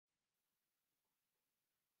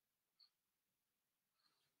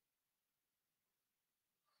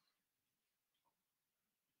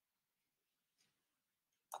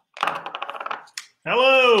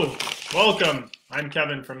Hello, welcome. I'm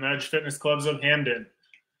Kevin from the Edge Fitness Clubs of Hamden.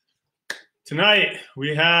 Tonight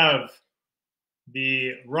we have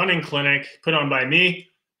the running clinic put on by me,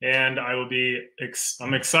 and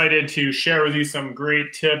I'm excited to share with you some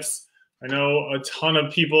great tips. I know a ton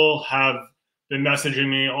of people have been messaging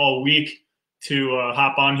me all week to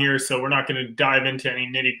hop on here, so we're not going to dive into any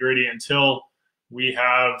nitty gritty until we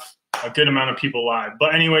have a good amount of people live.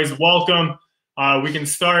 But anyways, welcome. We can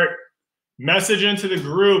start. Message into the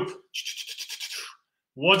group.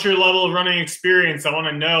 What's your level of running experience? I want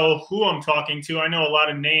to know who I'm talking to. I know a lot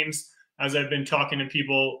of names as I've been talking to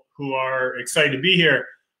people who are excited to be here.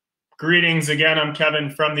 Greetings again. I'm Kevin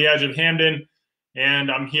from the Edge of Hamden, and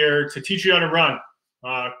I'm here to teach you how to run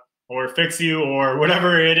or fix you or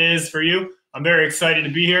whatever it is for you. I'm very excited to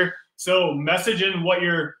be here. So message in what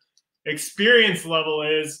your experience level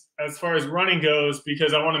is as far as running goes,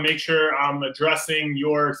 because I want to make sure I'm addressing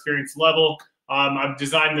your experience level. I've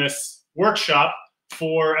designed this workshop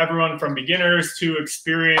for everyone from beginners to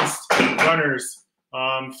experienced runners.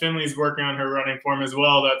 Finley's working on her running form as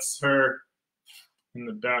well. That's her in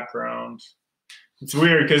the background. It's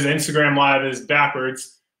weird because Instagram Live is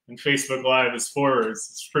backwards and Facebook Live is forwards.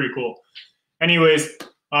 It's pretty cool. Anyways,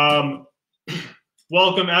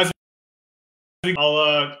 welcome. As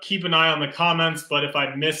I'll keep an eye on the comments, but if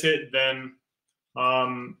I miss it, then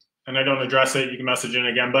and I don't address it, you can message in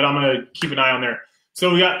again. But I'm gonna keep an eye on there.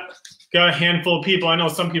 So we got a handful of people. I know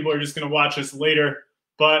some people are just gonna watch this later,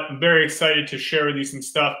 but I'm very excited to share with you some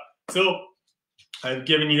stuff. So I've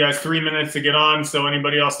given you guys 3 minutes to get on. So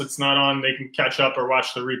anybody else that's not on, they can catch up or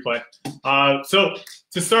watch the replay. So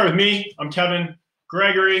to start with me, I'm Kevin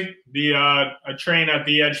Gregory. I train at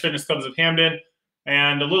the Edge Fitness Clubs of Hamden,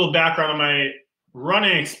 and a little background on my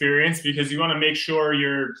running experience, because you want to make sure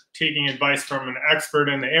you're taking advice from an expert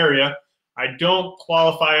in the area. I don't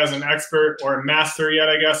qualify as an expert or a master yet,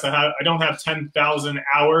 I guess. I don't have 10,000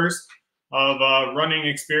 hours of running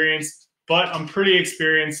experience, but I'm pretty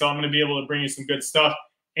experienced, so I'm going to be able to bring you some good stuff.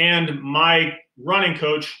 And my running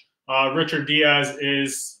coach, Richard Diaz,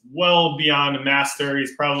 is well beyond a master.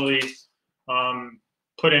 He's probably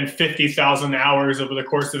put in 50,000 hours over the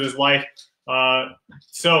course of his life.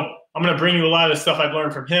 So I'm going to bring you a lot of the stuff I've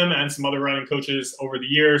learned from him and some other running coaches over the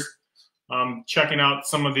years. Checking out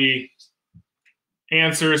some of the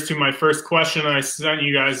answers to my first question I sent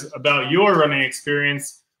you guys about your running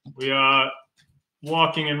experience. We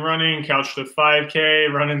walking and running, couch to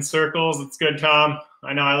 5K, running circles. That's good, Tom.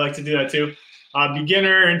 I know I like to do that too.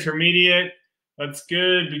 Beginner, intermediate. That's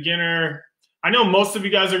good. Beginner. I know most of you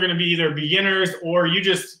guys are going to be either beginners or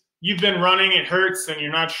you've been running, it hurts, and you're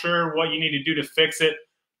not sure what you need to do to fix it.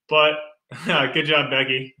 But good job,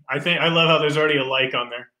 Becky. I love how there's already a like on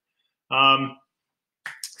there.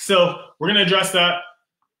 So we're going to address that,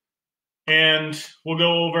 and we'll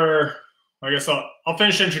go over, I guess I'll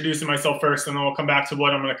finish introducing myself first, and then we'll come back to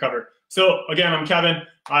what I'm going to cover. So again, I'm Kevin.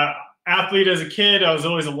 Athlete as a kid. I was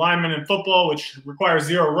always a lineman in football, which requires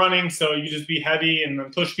zero running. So you just be heavy and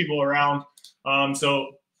then push people around.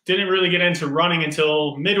 So didn't really get into running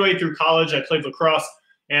until midway through college. I played lacrosse,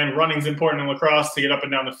 and running's important in lacrosse to get up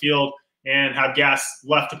and down the field and have gas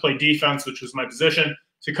left to play defense, which was my position,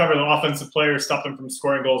 to cover the offensive players, stop them from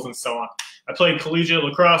scoring goals, and so on. I played collegiate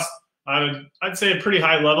lacrosse. I'd say a pretty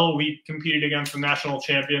high level. We competed against the national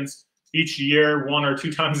champions each year, 1 or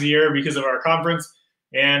 2 times a year because of our conference,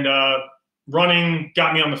 and running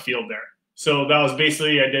got me on the field there. So that was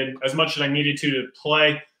basically, I did as much as I needed to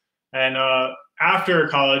play, and after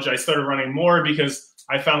college, I started running more because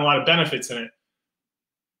I found a lot of benefits in it.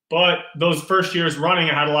 But those first years running,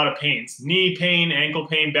 I had a lot of pains. Knee pain, ankle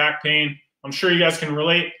pain, back pain. I'm sure you guys can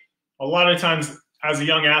relate. A lot of times as a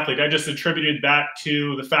young athlete, I just attributed that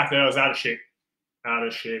to the fact that I was out of shape. Out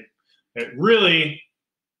of shape. It really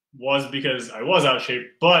was because I was out of shape,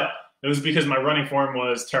 but it was because my running form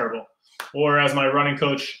was terrible. Or as my running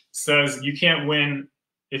coach says, you can't win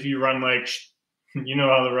if you run like, you know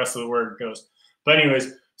how the rest of the word goes. But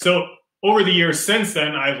anyways, so over the years since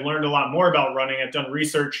then, I've learned a lot more about running. I've done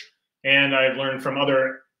research, and I've learned from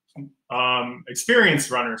other experienced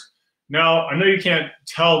runners. Now, I know you can't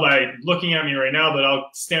tell by looking at me right now, but I'll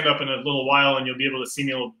stand up in a little while, and you'll be able to see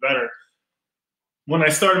me a little better. When I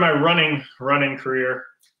started my running career,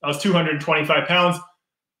 I was 225 pounds,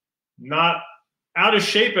 not out of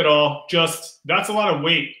shape at all, just that's a lot of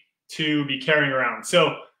weight to be carrying around.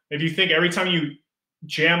 So if you think every time you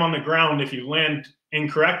jam on the ground, if you land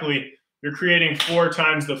incorrectly, you're creating 4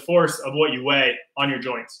 times the force of what you weigh on your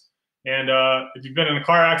joints. And if you've been in a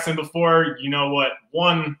car accident before, you know what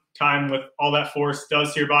 1 time with all that force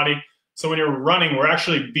does to your body. So when you're running, we're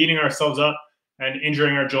actually beating ourselves up and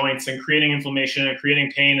injuring our joints and creating inflammation and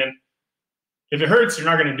creating pain. And if it hurts, you're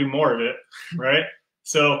not going to do more of it, right?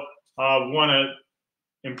 So we want to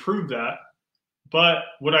improve that. But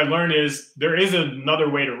what I learned is there is another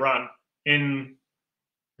way to run, in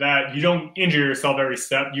that you don't injure yourself every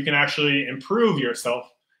step. You can actually improve yourself.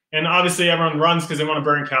 And obviously everyone runs because they want to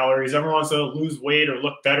burn calories. Everyone wants to lose weight or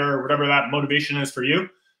look better, or whatever that motivation is for you.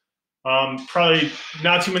 Probably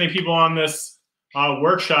not too many people on this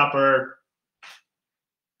workshop are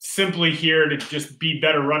simply here to just be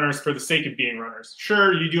better runners for the sake of being runners.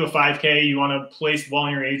 Sure, you do a 5K, you want to place well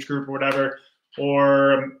in your age group or whatever,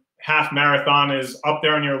 or half marathon is up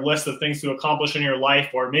there on your list of things to accomplish in your life,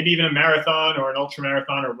 or maybe even a marathon or an ultra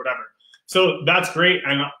marathon or whatever. So that's great,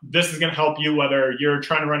 and this is going to help you whether you're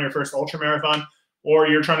trying to run your first ultra marathon or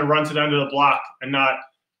you're trying to run to the end of the block and not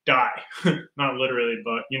die. Not literally,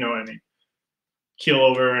 but you know what I mean. Keel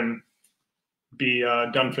over and be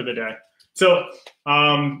done for the day. So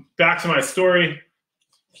back to my story.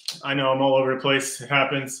 I know I'm all over the place. It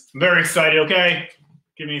happens. I'm very excited. Okay,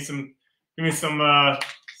 give me some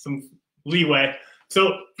leeway.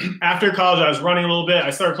 So after college, I was running a little bit. I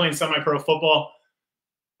started playing semi-pro football.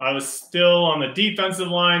 I was still on the defensive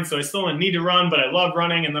line, so I still didn't need to run, but I love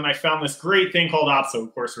running. And then I found this great thing called obstacle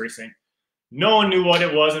course racing. No one knew what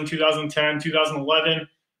it was in 2010, 2011.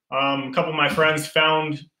 A couple of my friends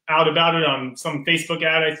found out about it on some Facebook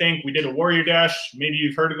ad, I think. We did a Warrior Dash. Maybe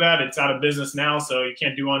you've heard of that. It's out of business now, so you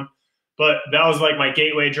can't do one. But that was like my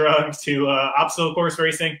gateway drug to obstacle course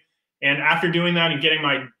racing. And after doing that and getting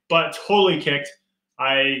my butt totally kicked,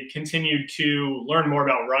 I continued to learn more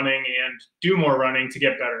about running and do more running to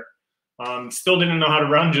get better. Still didn't know how to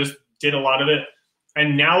run, just did a lot of it.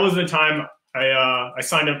 And now is the time I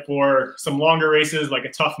signed up for some longer races, like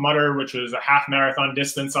a Tough Mudder, which was a half marathon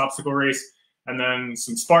distance obstacle race, and then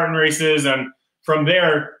some Spartan races. And from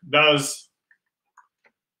there, that was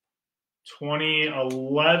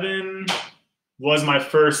 2011 was my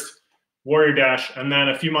first Warrior Dash. And then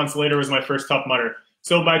a few months later was my first Tough Mudder.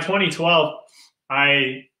 So by 2012,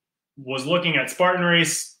 I was looking at Spartan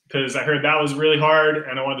race because I heard that was really hard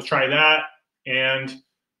and I wanted to try that. And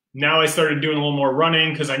now I started doing a little more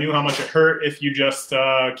running because I knew how much it hurt if you just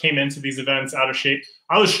came into these events out of shape.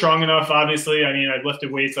 I was strong enough, obviously. I mean, I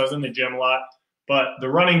lifted weights. I was in the gym a lot. But the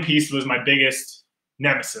running piece was my biggest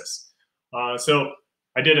nemesis. So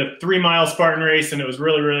I did a 3-mile Spartan race, and it was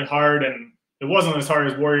really, really hard. And it wasn't as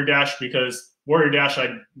hard as Warrior Dash because Warrior Dash,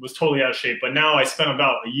 I was totally out of shape. But now I spent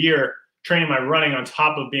about a year training my running on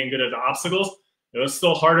top of being good at the obstacles. It was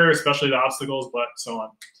still harder, especially the obstacles, but so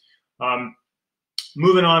on.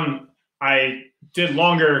 Moving on, I did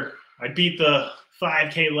longer. I beat the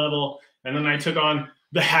 5K level, and then I took on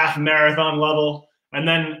the half marathon level. And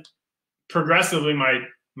then progressively,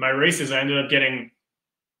 my races, I ended up getting,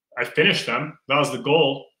 I finished them. That was the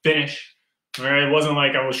goal, finish. Right? It wasn't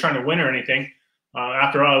like I was trying to win or anything.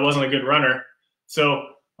 After all, I wasn't a good runner. So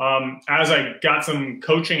as I got some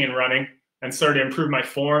coaching in running and started to improve my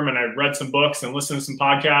form, and I read some books and listened to some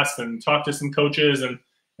podcasts and talked to some coaches and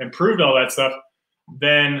improved all that stuff,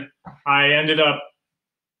 then I ended up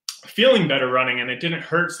feeling better running and it didn't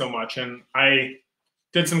hurt so much. And I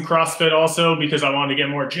did some CrossFit also because I wanted to get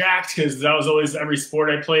more jacked, because that was always every sport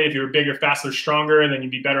I played. If you were bigger, faster, stronger, then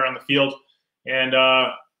you'd be better on the field. And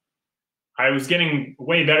I was getting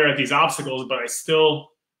way better at these obstacles, but I still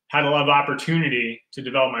had a lot of opportunity to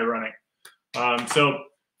develop my running. So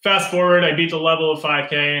fast forward, I beat the level of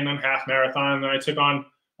 5K and then half marathon. And then I took on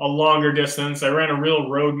a longer distance. I ran a real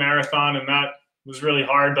road marathon, and that was really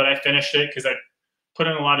hard, but I finished it because I put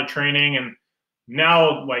in a lot of training. And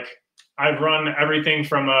now, like, I've run everything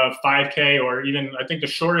from a 5K, or even I think the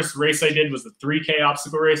shortest race I did was the 3K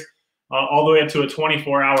obstacle race, all the way up to a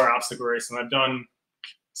 24-hour obstacle race. And I've done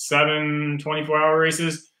 7 24-hour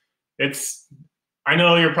races. I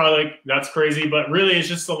know you're probably like, that's crazy, but really it's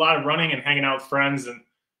just a lot of running and hanging out with friends, and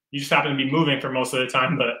you just happen to be moving for most of the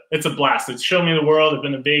time, but it's a blast. It's shown me the world. I've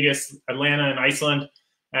been to Vegas, Atlanta, and Iceland,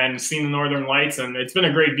 and seen the Northern Lights, and it's been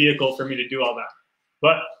a great vehicle for me to do all that.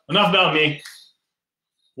 But enough about me.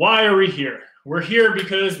 Why are we here? We're here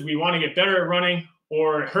because we want to get better at running,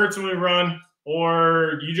 or it hurts when we run,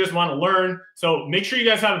 or you just want to learn. So make sure you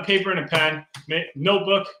guys have a paper and a pen,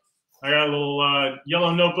 notebook. I got a little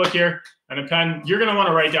yellow notebook here and a pen. You're going to want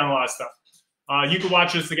to write down a lot of stuff. You can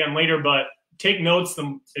watch this again later, but take notes.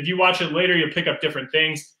 If you watch it later, you'll pick up different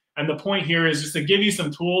things. And the point here is just to give you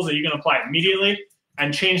some tools that you can apply immediately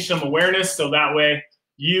and change some awareness, so that way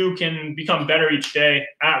you can become better each day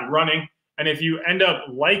at running. And if you end up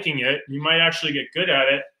liking it, you might actually get good at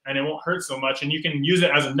it and it won't hurt so much. And you can use it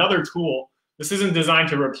as another tool. This isn't designed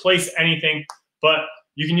to replace anything, but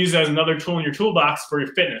you can use it as another tool in your toolbox for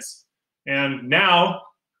your fitness. And now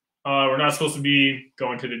we're not supposed to be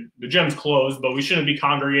going to the gym's closed, but we shouldn't be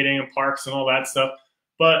congregating in parks and all that stuff.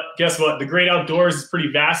 But guess what? The great outdoors is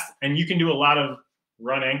pretty vast, and you can do a lot of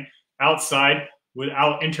running outside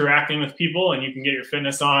without interacting with people, and you can get your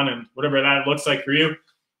fitness on and whatever that looks like for you.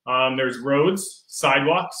 There's roads,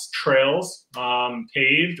 sidewalks, trails,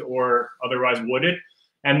 paved or otherwise wooded,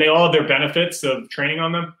 and they all have their benefits of training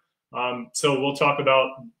on them. So we'll talk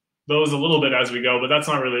about those a little bit as we go, but that's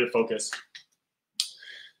not really the focus.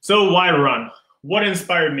 So why run? What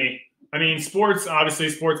inspired me? I mean, sports, obviously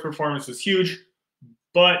sports performance was huge,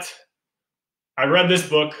 but I read this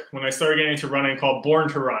book when I started getting into running called Born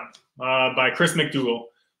to Run by Chris Macdougal.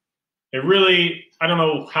 It really, I don't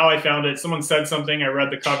know how I found it. Someone said something, I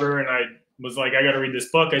read the cover, and I was like, I got to read this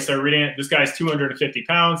book. I started reading it. This guy's 250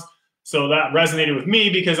 pounds. So that resonated with me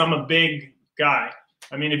because I'm a big guy.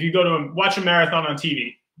 I mean, if you go to watch a marathon on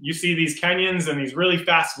TV, you see these Kenyans and these really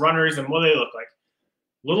fast runners, and what do they look like?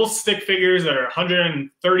 Little stick figures that are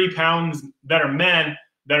 130 pounds that are men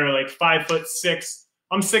that are like 5'6".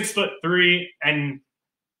 I'm 6'3" and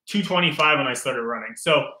 225 when I started running.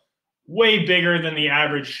 So way bigger than the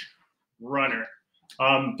average runner.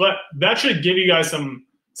 But that should give you guys some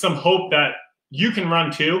hope that you can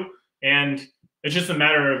run too. And it's just a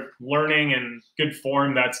matter of learning and good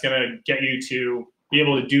form that's going to get you to be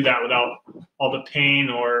able to do that without all the pain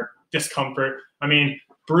or discomfort. I mean,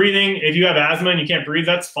 breathing, if you have asthma and you can't breathe,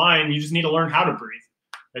 that's fine. You just need to learn how to breathe.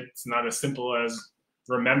 It's not as simple as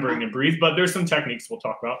remembering to breathe, but there's some techniques we'll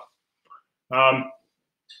talk about.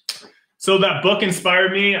 So that book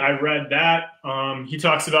inspired me. I read that. He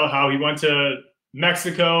talks about how he went to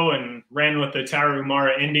Mexico and ran with the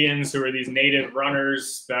Tarahumara Indians, who are these native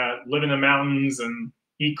runners that live in the mountains and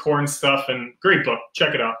eat corn stuff. And great book.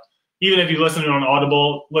 Check it out. Even if you listen to it on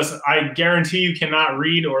Audible, listen, I guarantee you cannot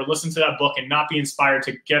read or listen to that book and not be inspired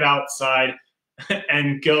to get outside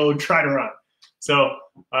and go try to run. So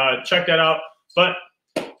check that out. But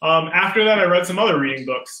after that, I read some other reading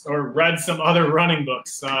books or read some other running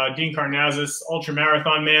books. Dean Karnazes, Ultra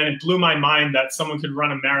Marathon Man. It blew my mind that someone could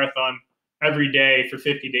run a marathon every day for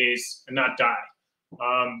 50 days and not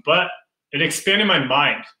die. But it expanded my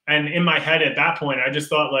mind. And in my head at that point, I just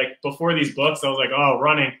thought, like, before these books, I was like, oh,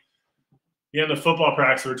 running. The end of football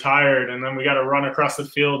practice, we're tired, and then we got to run across the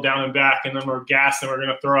field down and back, and then we're gassed and we're going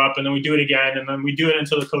to throw up, and then we do it again, and then we do it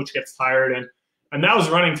until the coach gets tired. And that was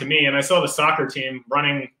running to me. And I saw the soccer team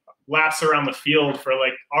running laps around the field for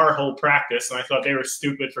like our whole practice, and I thought they were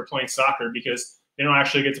stupid for playing soccer because they don't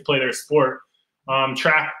actually get to play their sport.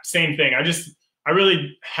 Track, same thing. I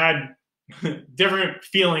really had different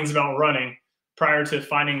feelings about running prior to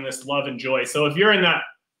finding this love and joy. So if you're in that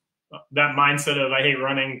mindset of I hate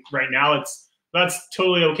running right now, that's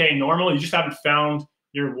totally okay, normal. You just haven't found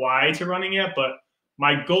your why to running yet. But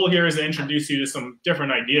my goal here is to introduce you to some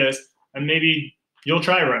different ideas, and maybe you'll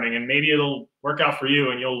try running and maybe it'll work out for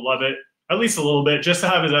you and you'll love it at least a little bit, just to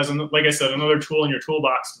have it as, like I said, another tool in your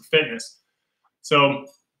toolbox for fitness. So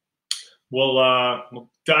we'll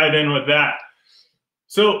dive in with that.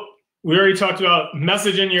 So we already talked about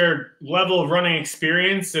messaging your level of running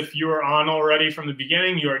experience. If you were on already from the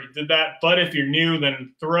beginning, you already did that. But if you're new,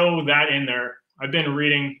 then throw that in there. I've been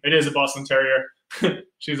reading. It is a Boston Terrier.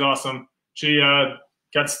 She's awesome. She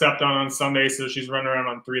got stepped on Sunday, so she's running around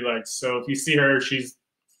on 3 legs. So if you see her, she's,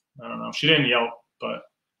 I don't know, she didn't yelp, but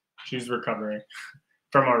she's recovering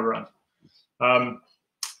from our run.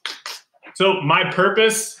 So my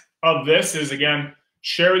purpose of this is, again,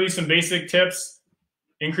 share with you some basic tips,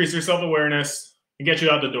 increase your self-awareness, and get you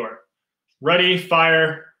out the door. Ready,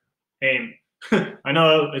 fire, aim. I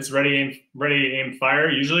know it's ready, aim,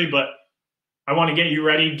 fire usually, but I want to get you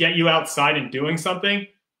ready, get you outside and doing something,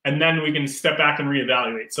 and then we can step back and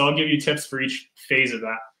reevaluate. So I'll give you tips for each phase of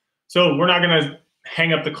that. So we're not going to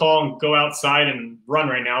hang up the call and go outside and run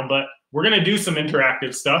right now, but we're going to do some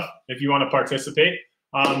interactive stuff if you want to participate.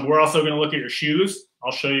 We're also going to look at your shoes.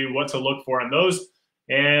 I'll show you what to look for on those.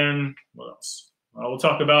 And what else? We'll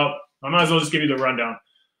talk about, I might as well just give you the rundown.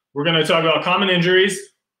 We're going to talk about common injuries,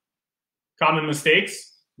 common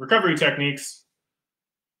mistakes, recovery techniques,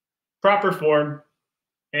 proper form,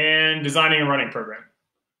 and designing a running program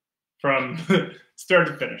from start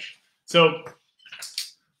to finish. So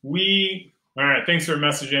all right, thanks for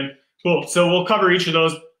messaging. Cool. So we'll cover each of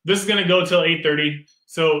those. This is going to go till 8:30.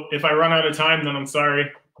 So if I run out of time, then I'm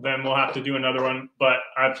sorry. Then we'll have to do another one. But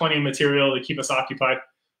I have plenty of material to keep us occupied.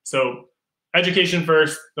 So education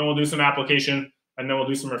first, then we'll do some application, and then we'll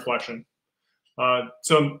do some reflection.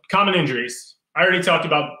 So common injuries. I already talked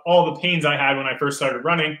about all the pains I had when I first started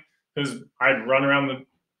running, because I'd run around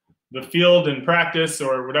the field in practice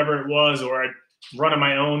or whatever it was, or I'd run on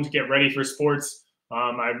my own to get ready for sports.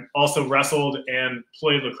 I also wrestled and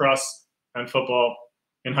played lacrosse and football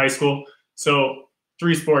in high school. So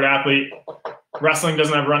 3-sport athlete. Wrestling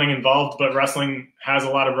doesn't have running involved, but wrestling has a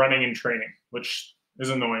lot of running and training, which is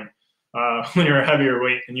annoying when you're a heavier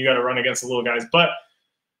weight and you got to run against the little guys. But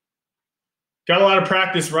got a lot of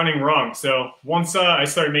practice running wrong. So once I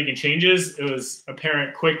started making changes, it was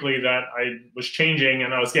apparent quickly that I was changing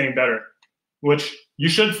and I was getting better, which you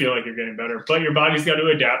should feel like you're getting better, but your body's got to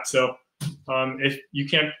adapt. So if you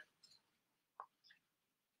can't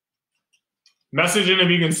message in if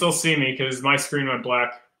you can still see me, because my screen went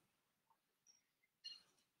black.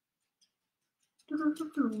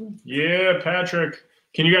 Yeah, Patrick.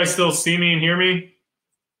 Can you guys still see me and hear me?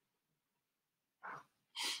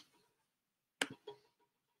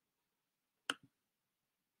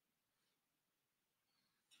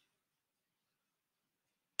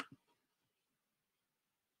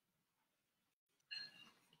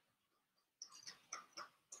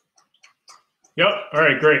 Yep. All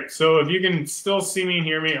right, great. So if you can still see me and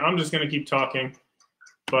hear me, I'm just going to keep talking,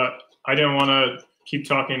 but I didn't want to keep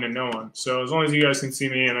talking to no one. So as long as you guys can see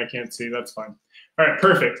me and I can't see, that's fine. All right,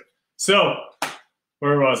 perfect. So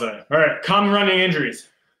where was I? All right, common running injuries.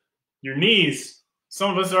 Your knees.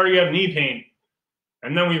 Some of us already have knee pain,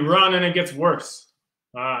 and then we run and it gets worse.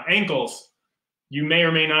 Ankles. You may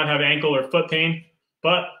or may not have ankle or foot pain,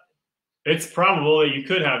 but it's probable that you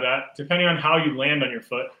could have that depending on how you land on your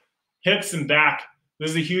foot. Hips and back. This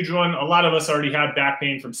is a huge one. A lot of us already have back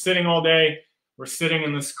pain from sitting all day. We're sitting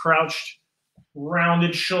in this crouched,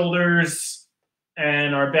 rounded shoulders,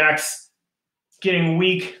 and our back's getting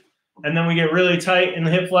weak. And then we get really tight in the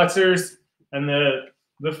hip flexors and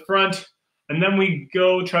the front. And then we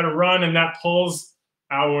go try to run, and that pulls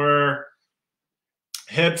our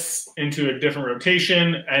hips into a different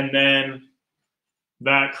rotation. And then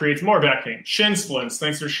that creates more back pain. Shin splints.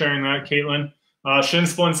 Thanks for sharing that, Caitlin. Shin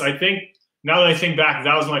splints, I think, now that I think back,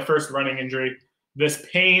 that was my first running injury. This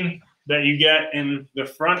pain that you get in the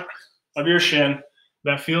front of your shin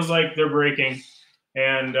that feels like they're breaking.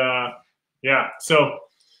 And yeah, so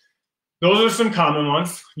those are some common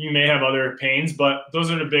ones. You may have other pains, but those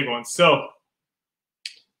are the big ones. So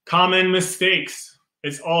common mistakes.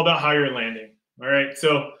 It's all about how you're landing. All right.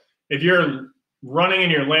 So if you're running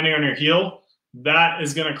and you're landing on your heel, that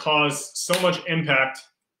is going to cause so much impact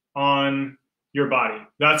on your body.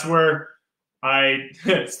 That's where I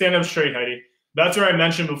stand up straight, Heidi. That's where I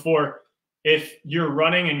mentioned before, if you're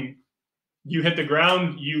running and you hit the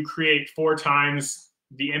ground, you create 4 times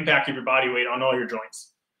the impact of your body weight on all your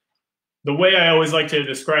joints. The way I always like to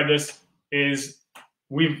describe this is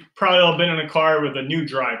we've probably all been in a car with a new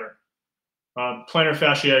driver. Plantar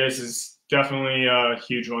fasciitis is definitely a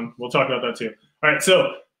huge one. We'll talk about that too. All right,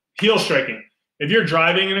 so heel striking. If you're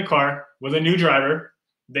driving in a car with a new driver,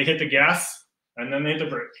 they hit the gas, and then they hit the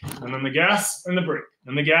brake, and then the gas and the brake,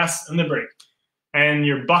 and the gas and the brake. And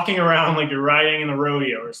you're bucking around like you're riding in a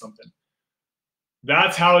rodeo or something.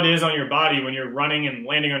 That's how it is on your body when you're running and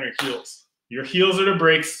landing on your heels. Your heels are the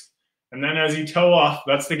brakes, and then as you toe off,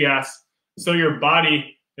 that's the gas. So your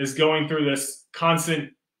body is going through this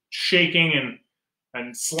constant shaking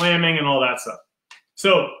and slamming and all that stuff.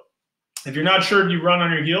 So if you're not sure if you run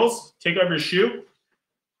on your heels, take off your shoe.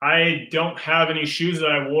 I don't have any shoes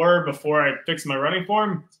that I wore before I fixed my running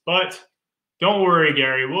form, but don't worry,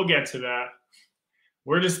 Gary, we'll get to that.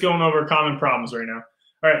 We're just going over common problems right now.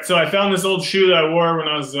 All right, so I found this old shoe that I wore when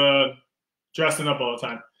I was dressing up all the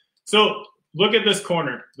time. So look at this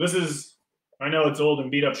corner. This is, I know it's old and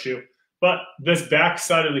beat up shoe, but this back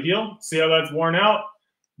side of the heel, see how that's worn out?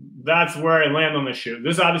 That's where I land on this shoe.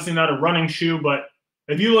 This is obviously not a running shoe, but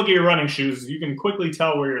if you look at your running shoes, you can quickly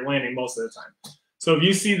tell where you're landing most of the time. So if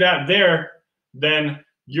you see that there, then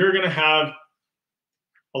you're going to have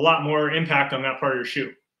a lot more impact on that part of your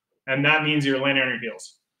shoe. And that means you're landing on your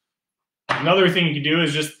heels. Another thing you can do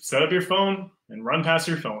is just set up your phone and run past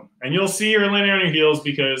your phone. And you'll see you're landing on your heels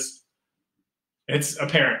because it's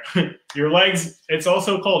apparent. Your legs, it's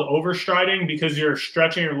also called overstriding because you're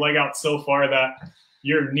stretching your leg out so far that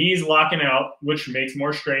your knee's locking out, which makes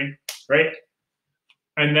more strain, right?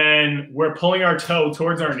 And then we're pulling our toe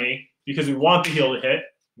towards our knee because we want the heel to hit,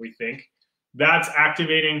 we think. That's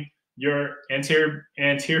activating your anterior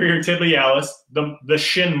tibialis, the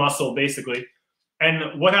shin muscle, basically.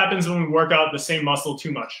 And what happens when we work out the same muscle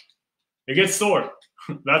too much? It gets sore.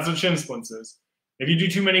 That's what shin splints is. If you do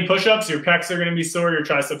too many push-ups, your pecs are going to be sore, your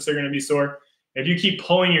triceps are going to be sore. If you keep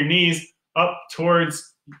pulling your knees up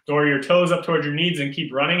towards, or your toes up towards your knees and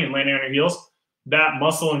keep running and landing on your heels, that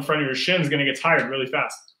muscle in front of your shin is going to get tired really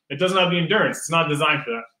fast. It doesn't have the endurance. It's not designed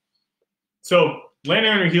for that. So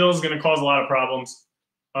landing on your heels is going to cause a lot of problems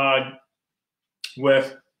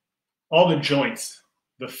with all the joints,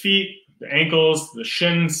 the feet, the ankles, the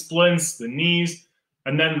shin splints, the knees,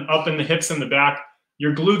 and then up in the hips and the back.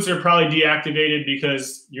 Your glutes are probably deactivated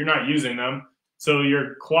because you're not using them. So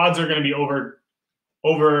your quads are going to be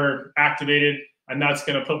over activated, and that's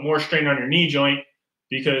going to put more strain on your knee joint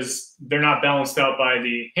because they're not balanced out by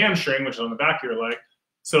the hamstring, which is on the back of your leg.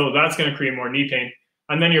 So that's going to create more knee pain.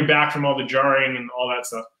 And then you're back from all the jarring and all that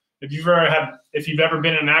stuff. If you've ever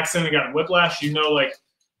been in an accident and gotten whiplash, you know like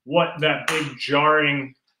what that big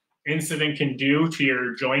jarring incident can do to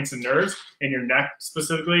your joints and nerves in your neck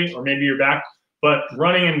specifically, or maybe your back. But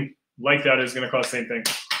running like that is going to cause the same thing.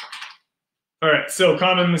 All right, so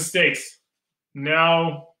common mistakes.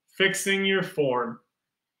 Now, fixing your form.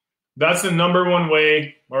 That's the number one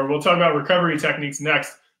way, or we'll talk about recovery techniques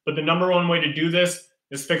next, but the number one way to do this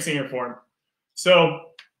is fixing your form.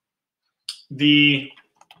 So the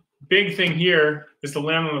big thing here is to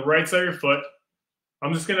land on the right side of your foot.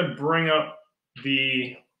 I'm just going to bring up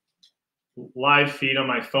the live feed on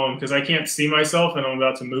my phone because I can't see myself and I'm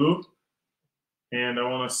about to move. And I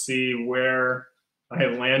want to see where I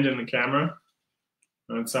land in the camera.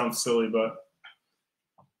 And it sounds silly, but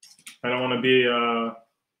I don't want to be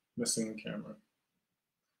missing the camera.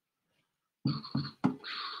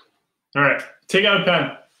 All right, take out a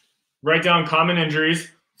pen. Write down common injuries,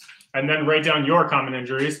 and then write down your common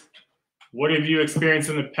injuries. What have you experienced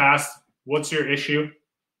in the past? What's your issue?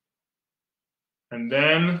 And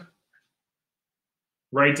then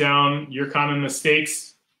write down your common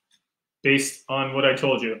mistakes based on what I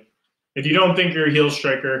told you. If you don't think you're a heel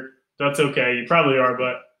striker, that's okay. You probably are,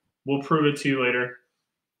 but we'll prove it to you later.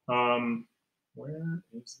 Where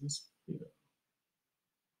is this video?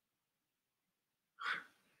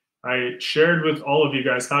 I shared with all of you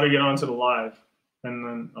guys how to get onto the live. And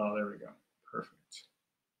then, oh, there we go. Perfect.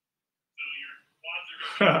 So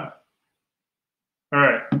your quads are all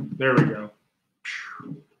right, there we go.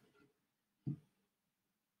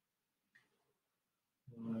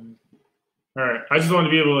 All right, I just wanted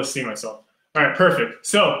to be able to see myself. All right, perfect.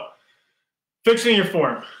 So, fixing your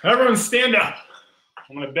form. Everyone stand up.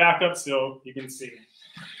 I'm going to back up so you can see me.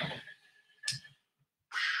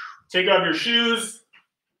 Take off your shoes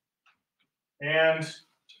and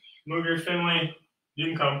move your Finley. You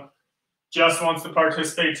can come. Jess wants to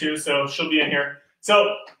participate too, so she'll be in here.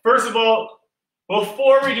 So, first of all,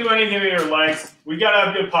 before we do anything with your legs, we got to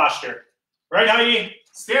have good posture. Right, Heidi?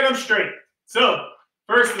 Stand up straight. So,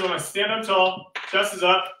 first, we want to stand up tall, chest is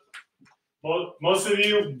up. Most of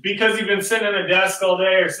you, because you've been sitting at a desk all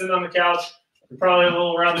day or sitting on the couch, you're probably a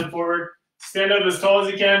little rounded forward. Stand up as tall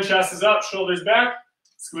as you can, chest is up, shoulders back.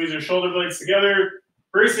 Squeeze your shoulder blades together,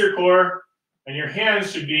 brace your core, and your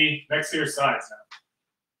hands should be next to your sides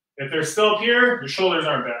now. If they're still up here, your shoulders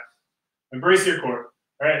aren't back. And brace your core.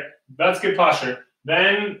 All right, that's good posture.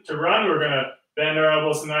 Then to run, we're going to bend our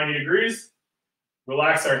elbows to 90 degrees,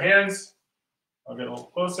 relax our hands. I'll get a little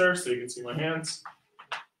closer so you can see my hands.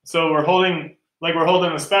 So we're holding like we're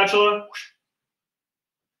holding a spatula,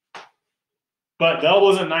 but the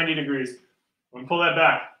elbow's at 90 degrees. I'm going to pull that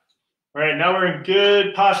back. All right, now we're in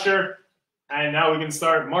good posture, and now we can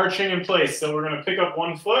start marching in place. So we're going to pick up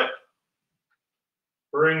one foot,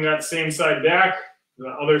 bring that same side back. The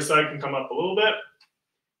other side can come up a little bit,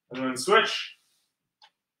 and then switch,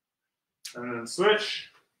 and then switch,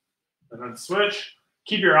 and then switch.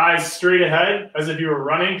 Keep your eyes straight ahead as if you were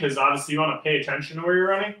running, because obviously you want to pay attention to where you're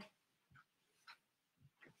running.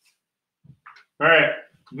 All right,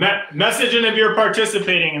 message in if you're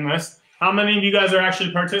participating in this. How many of you guys are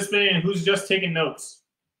actually participating, and who's just taking notes?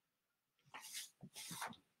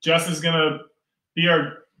 Jess is going to be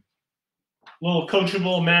our little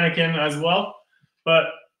coachable mannequin as well. But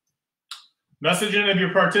message in if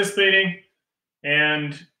you're participating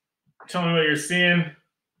and tell me what you're seeing.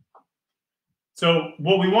 So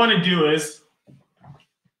what we want to do is,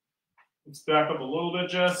 let's back up a little bit,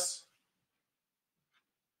 Jess.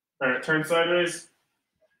 All right, turn sideways.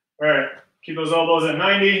 All right, keep those elbows at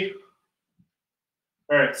 90.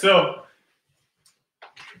 All right, so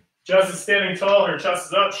Jess is standing tall, her chest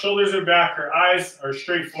is up, shoulders are back, her eyes are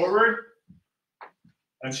straight forward.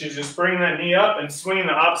 And she's just bringing that knee up and swinging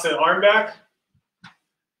the opposite arm back.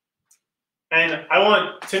 And I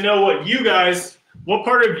want to know what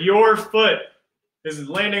part of your foot is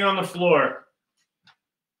landing on the floor.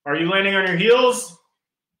 Are you landing on your heels,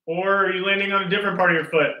 or are you landing on a different part of your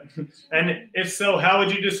foot? And if so, how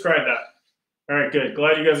would you describe that? All right, good.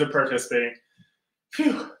 Glad you guys are participating.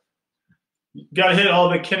 Phew. Got to hit all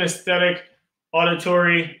the kinesthetic,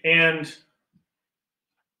 auditory, and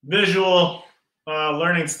visual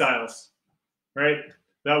learning styles. right?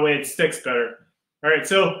 That way it sticks better. All right,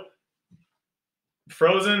 so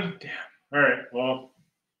frozen. Damn. All right, well,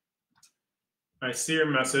 I see your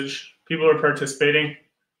message. People are participating.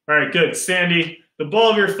 All right, good. Sandy, the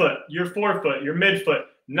ball of your foot, your forefoot, your midfoot,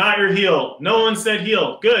 not your heel. No one said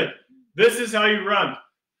heel. Good. This is how you run.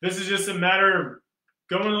 This is just a matter of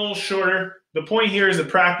going a little shorter. The point here is to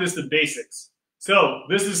practice the basics. So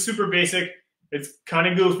this is super basic. It's kind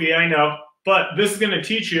of goofy, I know, but this is going to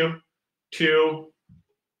teach you to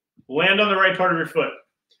land on the right part of your foot.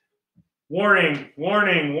 Warning,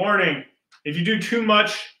 warning, warning. If you do too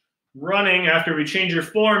much running after we change your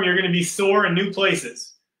form, you're going to be sore in new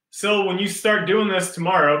places. So when you start doing this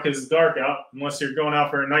tomorrow, because it's dark out, unless you're going out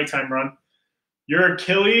for a nighttime run, your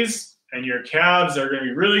Achilles and your calves are going to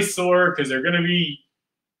be really sore because they're going to be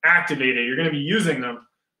activated. You're going to be using them,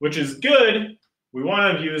 which is good. We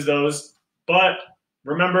want to use those. But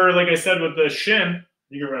remember, like I said with the shin,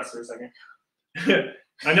 you can rest for a second.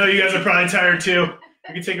 I know you guys are probably tired too.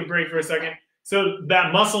 You can take a break for a second. So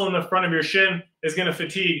that muscle in the front of your shin is going to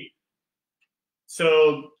fatigue.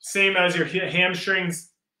 So same as your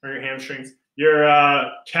hamstrings,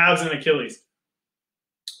 your calves and Achilles.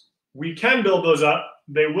 We can build those up.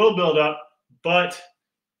 They will build up, but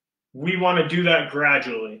we want to do that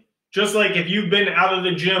gradually. Just like if you've been out of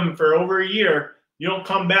the gym for over a year, you don't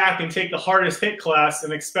come back and take the hardest hit class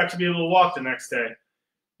and expect to be able to walk the next day.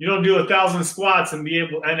 You don't do 1,000 squats and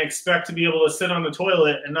expect to be able to sit on the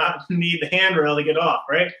toilet and not need the handrail to get off,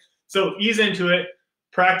 right? So ease into it.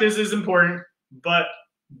 Practice is important, but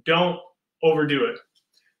don't overdo it.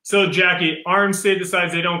 So Jackie, arms stay the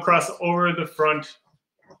sides. They don't cross over the front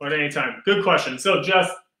at any time. Good question. So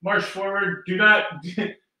just march forward. Do not.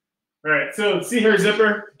 All right. So see her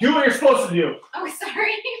zipper. Do what you're supposed to do. Oh,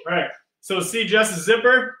 sorry. All right. So see Jess's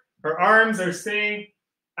zipper. Her arms are staying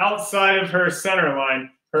outside of her center line.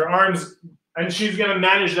 Her arms, and she's going to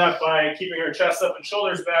manage that by keeping her chest up and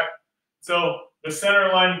shoulders back. So the center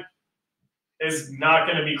line is not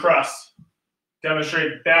going to be crossed.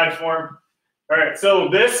 Demonstrate bad form. All right, so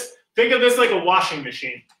think of this like a washing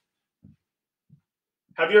machine.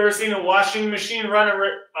 Have you ever seen a washing machine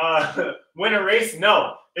win a race?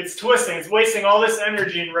 No, it's twisting. It's wasting all this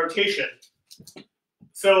energy in rotation.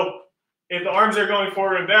 So if the arms are going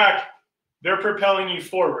forward and back, they're propelling you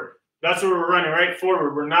forward. That's what we're running, right?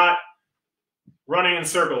 Forward. We're not running in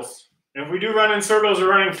circles. And if we do run in circles, we're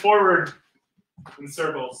running forward in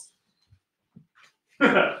circles.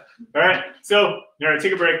 All right,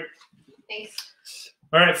 take a break. Thanks.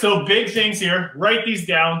 All right, so big things here. Write these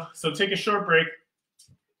down. So take a short break.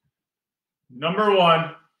 Number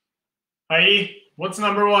one. Heidi, what's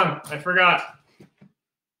number one? I forgot.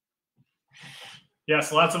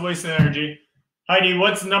 Yes, lots of wasted energy. Heidi,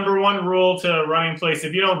 what's number one rule to running place?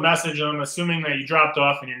 If you don't message them, I'm assuming that you dropped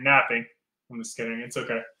off and you're napping. I'm just kidding. It's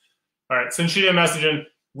okay. All right, since she didn't message in,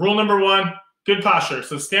 rule number one, good posture.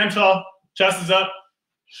 So stand tall, chest is up,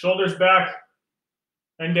 shoulders back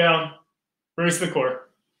and down. Brace the core.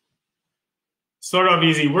 Start off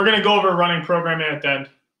easy. We're going to go over running programming at the end.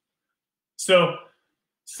 So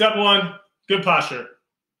step one, good posture.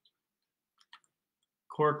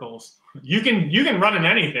 Core goals. You can run in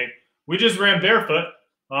anything. We just ran barefoot.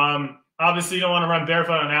 Obviously, you don't want to run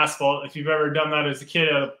barefoot on asphalt. If you've ever done that as a kid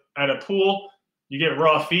at a pool, you get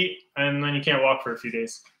raw feet, and then you can't walk for a few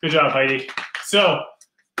days. Good job, Heidi. So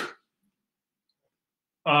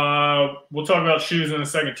we'll talk about shoes in a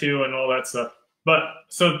second, too, and all that stuff. But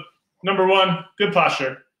so number one, good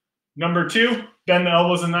posture. Number two, bend the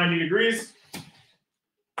elbows in 90 degrees.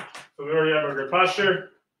 So we already have our good posture.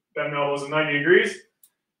 Bend the elbows in 90 degrees.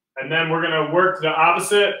 And then we're going to work the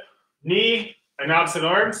opposite knee and opposite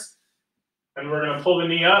arms. And we're going to pull the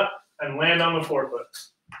knee up and land on the forefoot.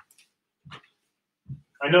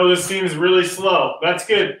 I know this seems really slow. That's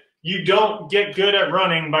good. You don't get good at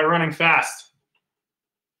running by running fast.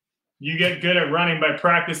 You get good at running by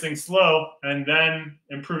practicing slow and then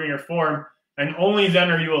improving your form. And only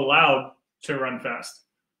then are you allowed to run fast.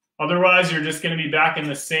 Otherwise, you're just going to be back in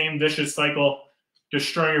the same vicious cycle,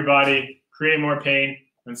 destroying your body, creating more pain,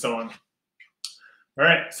 and so on. All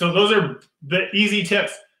right, so those are the easy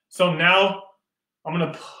tips. So now I'm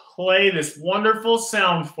going to play this wonderful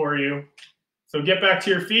sound for you. So get back to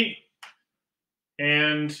your feet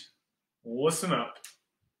and listen up.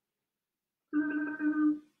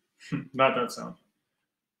 Not that sound.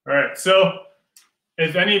 All right, so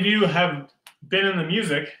if any of you have been in the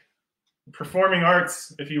music, performing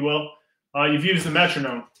arts, if you will, you've used a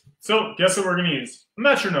metronome. So guess what we're going to use? A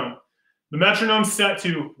metronome. The metronome's set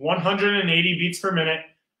to 180 beats per minute,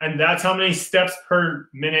 and that's how many steps per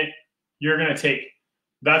minute you're going to take.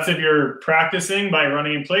 That's if you're practicing by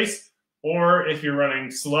running in place. or if you're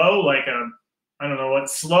running slow, like I don't know what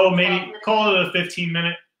slow, maybe call it a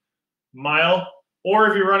 15-minute mile, or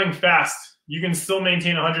if you're running fast, you can still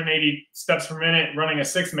maintain 180 steps per minute running a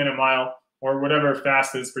 6-minute mile or whatever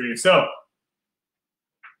fast is for you. So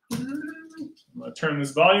I'm going to turn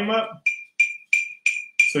this volume up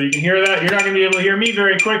so you can hear that. You're not going to be able to hear me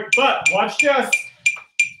very quick, but watch Jess.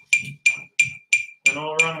 And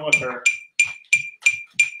I'll run with her.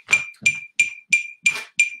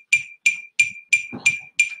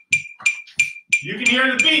 You can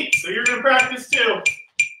hear the beat, so you're going to practice too.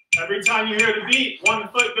 Every time you hear the beat, one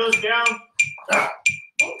foot goes down.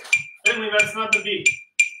 Finley, that's not the beat.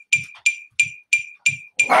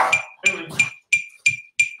 Finley.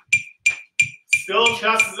 Still,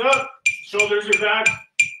 chest is up, shoulders are back,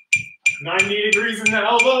 90 degrees in the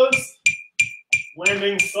elbows,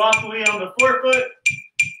 landing softly on the forefoot.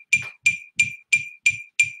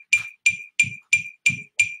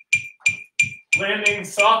 Landing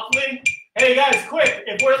softly. Hey guys, quick,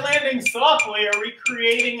 if we're landing softly, are we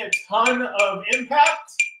creating a ton of impact?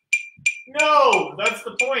 No, that's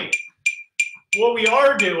the point. What we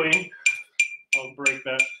are doing, I'll break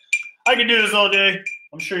that. I can do this all day.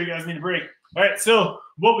 I'm sure you guys need a break. All right, so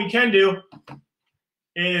what we can do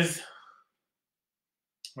is,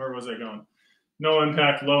 where was I going? No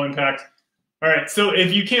impact, low impact. All right, so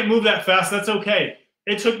if you can't move that fast, that's okay.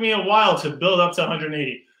 It took me a while to build up to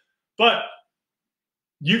 180, but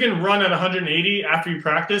you can run at 180 after you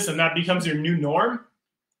practice, and that becomes your new norm,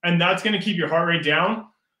 and that's going to keep your heart rate down.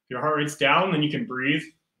 If your heart rate's down, then you can breathe,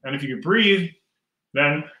 and if you can breathe,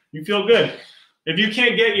 then you feel good. If you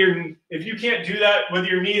can't do that with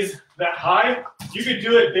your knees that high, you could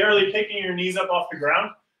do it barely picking your knees up off the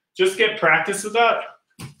ground. Just get practice with that.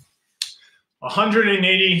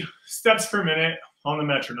 180 steps per minute on the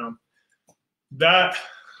metronome. That,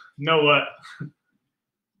 know what?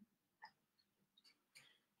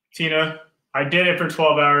 Tina, I did it for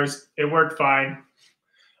 12 hours. It worked fine.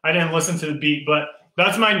 I didn't listen to the beat, but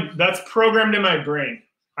that's programmed in my brain.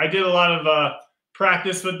 I did a lot of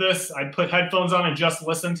practice with this. I'd put headphones on and just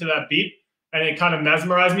listen to that beat, and it kind of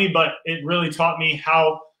mesmerized me, but it really taught me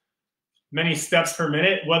how many steps per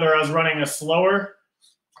minute, whether I was running a slower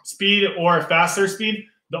speed or a faster speed.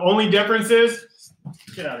 The only difference is,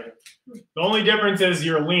 get out of here. The only difference is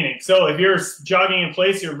you're leaning. So if you're jogging in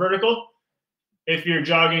place, you're vertical. If you're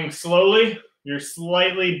jogging slowly, you're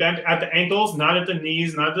slightly bent at the ankles, not at the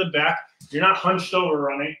knees, not at the back. You're not hunched over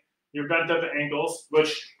running. You're bent at the ankles,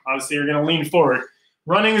 which obviously you're going to lean forward.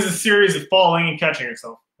 Running is a series of falling and catching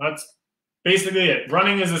yourself. That's basically it.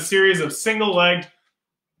 Running is a series of single-legged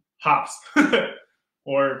hops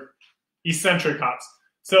or eccentric hops.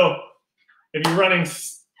 So if you're running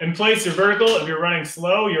in place, you're vertical. If you're running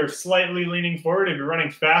slow, you're slightly leaning forward. If you're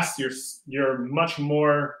running fast, you're much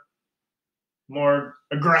more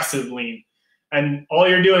aggressive lean. And all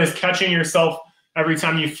you're doing is catching yourself every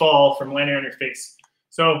time you fall from landing on your face.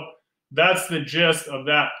 So that's the gist of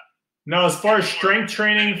that. Now, as far as strength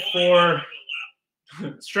training for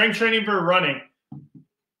running,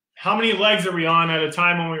 how many legs are we on at a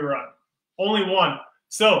time when we run? Only one.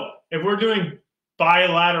 So if we're doing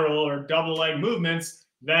bilateral or double leg movements,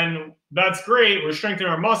 then that's great. We're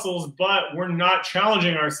strengthening our muscles, but we're not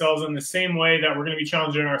challenging ourselves in the same way that we're going to be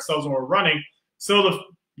challenging ourselves when we're running. So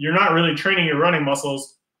you're not really training your running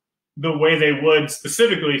muscles the way they would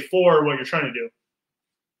specifically for what you're trying to do.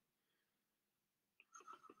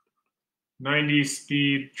 90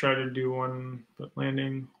 speed, try to do 1 foot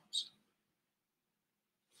landing.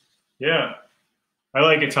 Yeah, I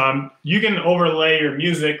like it, Tom. You can overlay your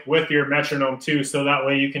music with your metronome too, so that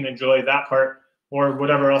way you can enjoy that part or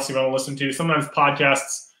whatever else you want to listen to. Sometimes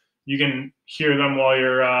podcasts, you can hear them while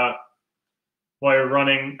you're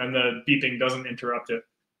running and the beeping doesn't interrupt it.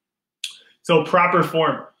 So proper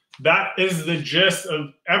form. That is the gist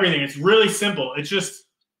of everything. It's really simple. It's just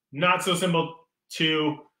not so simple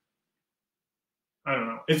to, I don't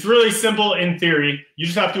know. It's really simple in theory. You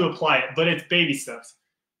just have to apply it, but it's baby steps.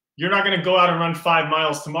 You're not going to go out and run 5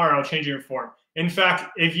 miles tomorrow changing your form. In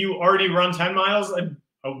fact, if you already run 10 miles a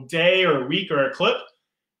day or a week or a clip,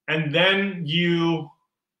 and then yes,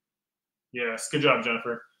 good job,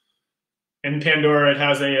 Jennifer. In Pandora, it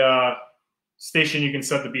has a station you can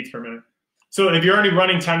set the beats per minute. So if you're already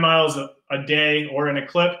running 10 miles a day or in a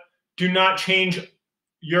clip, do not change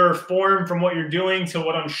your form from what you're doing to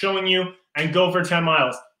what I'm showing you and go for 10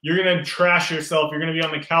 miles. You're going to trash yourself. You're going to be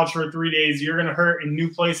on the couch for 3 days. You're going to hurt in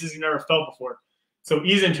new places you never felt before. So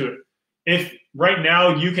ease into it. If right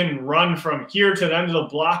now you can run from here to the end of the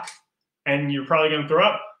block and you're probably going to throw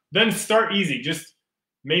up, then start easy. Just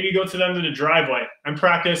maybe go to the end of the driveway and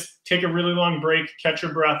practice, take a really long break, catch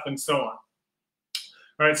your breath, and so on.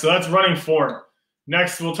 All right, so that's running form.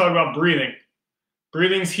 Next, we'll talk about breathing.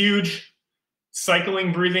 Breathing's huge.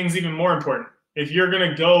 Cycling breathing's even more important. If you're going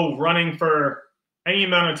to go running for any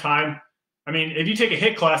amount of time, I mean, if you take a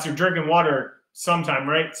HIIT class, you're drinking water sometime,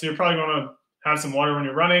 right? So you're probably going to have some water when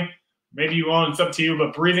you're running. Maybe you won't, it's up to you,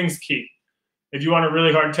 but breathing's key. If you want a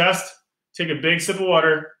really hard test, take a big sip of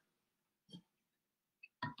water.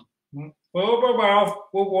 Fill up my mouth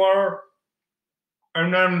with water,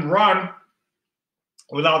 and then run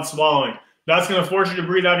without swallowing. That's going to force you to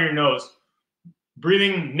breathe out of your nose.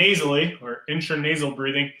 Breathing nasally, or intranasal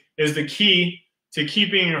breathing, is the key to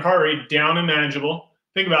keeping your heart rate down and manageable.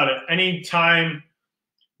 Think about it. Anytime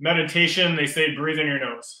meditation, they say breathe in your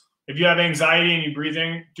nose. If you have anxiety and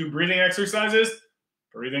you do breathing exercises,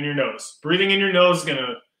 breathe in your nose. Breathing in your nose is going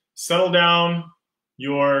to settle down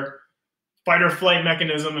your fight or flight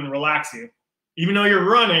mechanism and relax you. Even though you're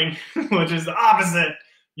running, which is the opposite,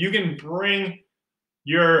 you can bring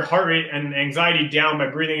your heart rate and anxiety down by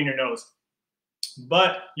breathing in your nose.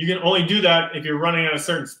 But you can only do that if you're running at a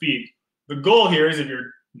certain speed. The goal here is if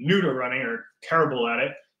you're new to running or terrible at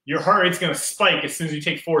it, your heart rate's going to spike as soon as you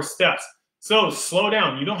take 4 steps. So slow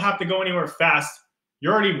down. You don't have to go anywhere fast. You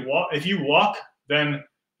already walk. If you walk, then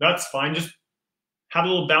that's fine. Just have a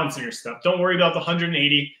little bounce in your step. Don't worry about the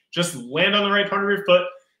 180. Just land on the right part of your foot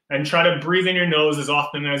and try to breathe in your nose as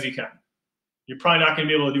often as you can. You're probably not going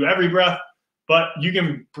to be able to do every breath, but you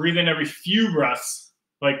can breathe in every few breaths.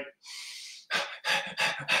 Like,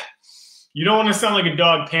 you don't want to sound like a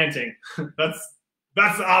dog panting. That's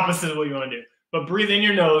the opposite of what you want to do. But breathe in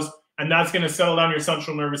your nose, and that's going to settle down your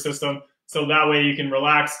central nervous system, so that way you can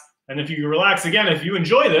relax. And if you relax, again, if you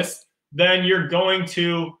enjoy this, then you're going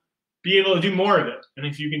to be able to do more of it. And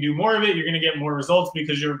if you can do more of it, you're going to get more results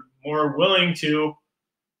because you're more willing to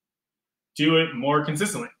do it more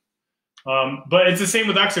consistently. But it's the same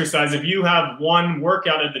with exercise. If you have one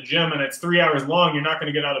workout at the gym and it's 3 hours long, you're not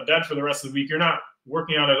going to get out of bed for the rest of the week. You're not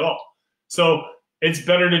working out at all. So it's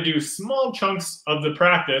better to do small chunks of the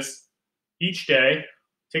practice each day.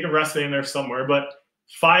 Take a rest day in there somewhere. But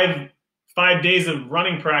five days of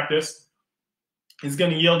running practice is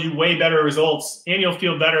going to yield you way better results. And you'll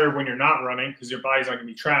feel better when you're not running because your body's not going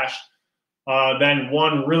to be trashed than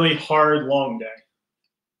one really hard, long day.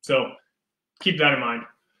 So keep that in mind.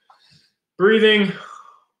 Breathing.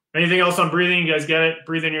 Anything else on breathing? You guys get it?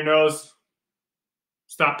 Breathe in your nose.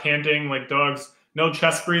 Stop panting like dogs. No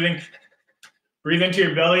chest breathing. Breathe into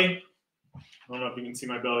your belly. I don't know if you can see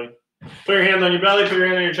my belly. Put your hand on your belly. Put your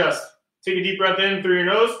hand on your chest. Take a deep breath in through your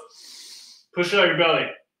nose. Push it out your belly.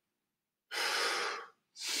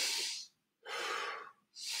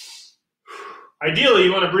 Ideally,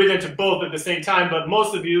 you want to breathe into both at the same time, but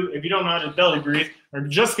most of you, if you don't know how to belly breathe, are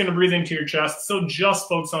just going to breathe into your chest. So just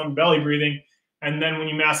focus on belly breathing, and then when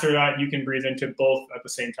you master that, you can breathe into both at the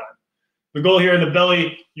same time. The goal here, the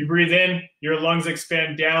belly, you breathe in, your lungs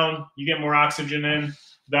expand down, you get more oxygen in.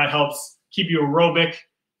 That helps keep you aerobic.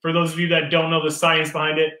 For those of you that don't know the science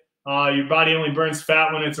behind it, your body only burns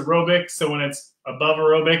fat when it's aerobic. So when it's above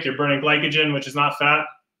aerobic, you're burning glycogen, which is not fat.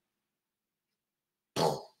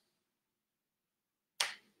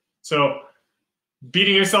 So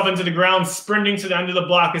beating yourself into the ground, sprinting to the end of the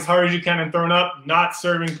block as hard as you can and throwing up, not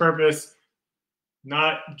serving purpose,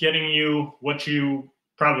 not getting you what you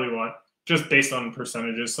probably want, just based on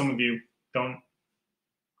percentages. Some of you don't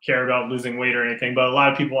care about losing weight or anything, but a lot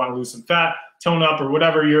of people want to lose some fat, tone up, or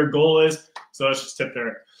whatever your goal is. So that's just a tip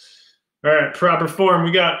there. All right, proper form.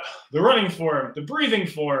 We got the running form, the breathing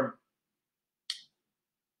form.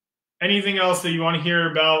 Anything else that you want to hear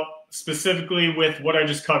about specifically with what I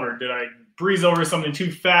just covered? Did I breeze over something too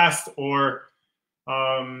fast or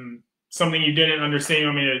something you didn't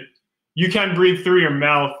understand? You can breathe through your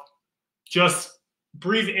mouth. Just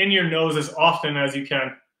breathe in your nose as often as you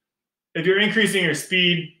can. If you're increasing your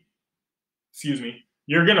speed,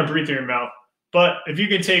 you're going to breathe through your mouth. But if you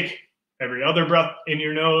can take every other breath in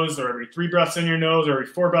your nose or every 3 breaths in your nose or every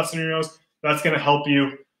 4 breaths in your nose, that's going to help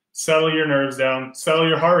you settle your nerves down, settle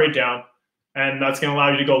your heart rate down, and that's going to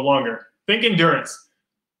allow you to go longer. Think endurance.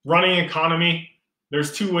 Running economy,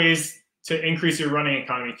 there's 2 ways to increase your running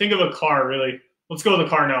economy. Think of a car, really. Let's go with the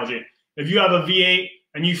car analogy. If you have a V8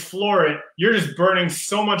 and you floor it, you're just burning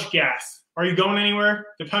so much gas. Are you going anywhere?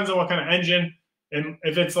 Depends on what kind of engine. And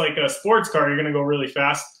if it's like a sports car, you're going to go really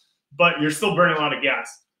fast, but you're still burning a lot of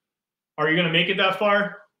gas. Are you going to make it that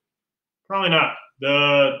far? Probably not.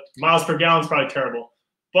 The miles per gallon is probably terrible.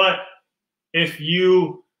 But if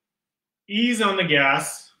you ease on the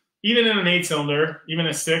gas, even in an 8-cylinder, even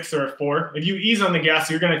a 6 or a 4, if you ease on the gas,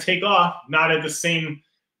 you're going to take off, not at the same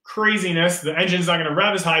craziness. The engine's not going to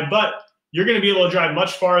rev as high, but you're going to be able to drive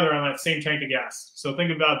much farther on that same tank of gas. So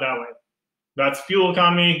think about it that way. That's fuel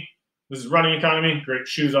economy. This is running economy. Great.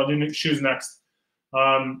 Shoes. I'll do shoes next.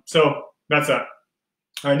 So that's that.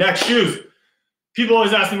 All right, next, shoes. People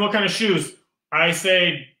always ask me what kind of shoes. I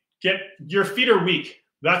say your feet are weak.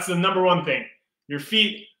 That's the number one thing. Your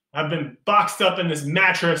feet have been boxed up in this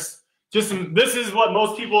mattress. This is what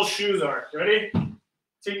most people's shoes are. Ready?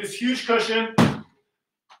 Take this huge cushion,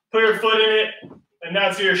 put your foot in it, and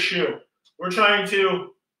that's your shoe. We're trying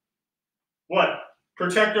to, what?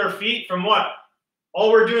 Protect our feet from what?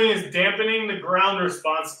 All we're doing is dampening the ground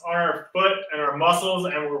response on our foot and our muscles,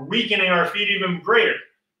 and we're weakening our feet even greater.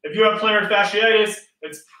 If you have plantar fasciitis,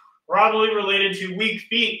 it's probably related to weak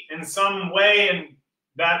feet in some way, and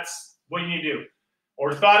that's what you need to do.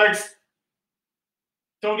 Orthotics,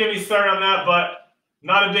 don't get me started on that, but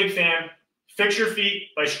not a big fan. Fix your feet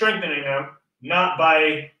by strengthening them, not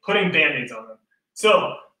by putting Band-Aids on them.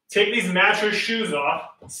 So take these mattress shoes off,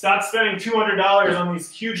 stop spending $200 on these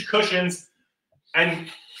huge cushions, and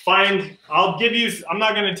find, I'm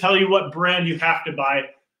not going to tell you what brand you have to buy.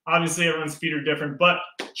 Obviously, everyone's feet are different, but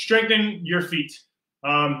strengthen your feet.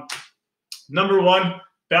 Number one,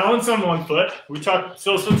 balance on one foot.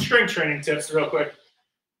 So some strength training tips real quick.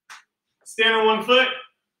 Stand on one foot,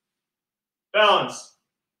 balance.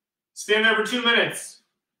 Stand there for 2 minutes.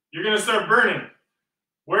 You're going to start burning.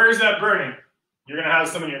 Where is that burning? You're going to have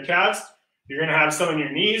some in your calves. You're going to have some in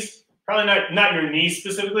your knees. Probably not your knees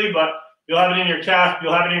specifically, but you'll have it in your calf.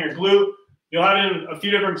 You'll have it in your glute. You'll have it in a few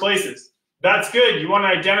different places. That's good. You want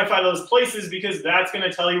to identify those places because that's going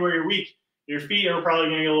to tell you where you're weak. Your feet are probably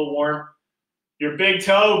going to get a little warm. Your big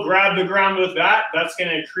toe, grab the ground with that. That's going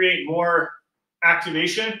to create more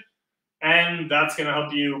activation, and that's going to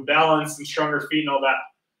help you balance and stronger feet and all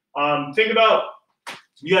that. Think about,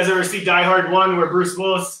 you guys ever see Die Hard 1 where Bruce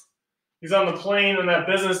Willis, he's on the plane and that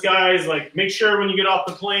business guy is like, make sure when you get off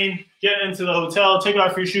the plane, get into the hotel, take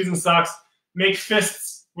off your shoes and socks, make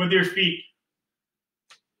fists with your feet.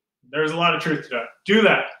 There's a lot of truth to that. Do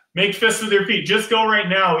that. Make fists with your feet. Just go right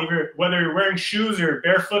now, either whether you're wearing shoes or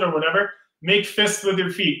barefoot or whatever, make fists with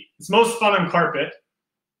your feet. It's most fun on carpet,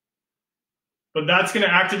 but that's going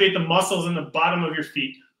to activate the muscles in the bottom of your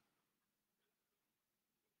feet.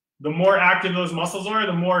 The more active those muscles are,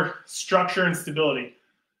 the more structure and stability.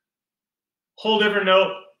 Whole different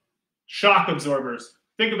note, shock absorbers.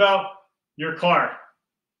 Think about your car.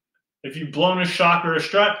 If you've blown a shock or a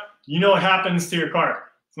strut, you know what happens to your car.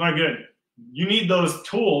 It's not good. You need those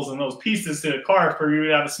tools and those pieces to the car for you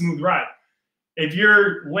to have a smooth ride. If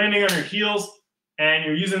you're landing on your heels and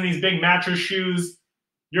you're using these big mattress shoes,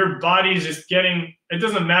 your body's just getting, it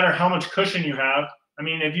doesn't matter how much cushion you have. I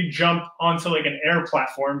mean, if you jump onto like an air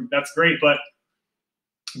platform, that's great, but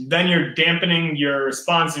then you're dampening your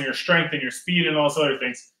response and your strength and your speed and all those other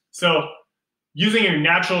things. So using your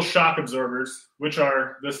natural shock absorbers, which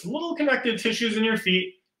are this little connective tissues in your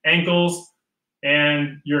feet, ankles,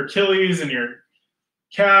 and your Achilles and your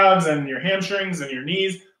calves and your hamstrings and your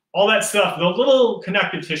knees, all that stuff, the little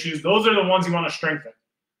connective tissues, those are the ones you want to strengthen.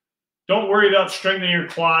 Don't worry about strengthening your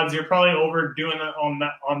quads. You're probably overdoing it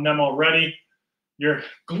on them already. Your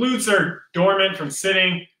glutes are dormant from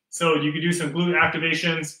sitting, so you could do some glute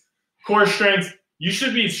activations. Core strength, you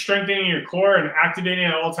should be strengthening your core and activating it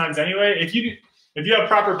at all times anyway. If you have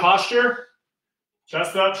proper posture,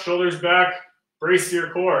 chest up, shoulders back, brace your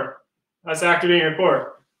core. That's activating your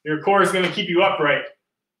core. Your core is going to keep you upright.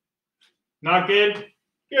 Not good?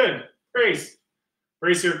 Good. Brace.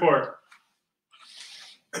 Brace your core.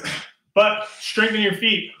 But strengthen your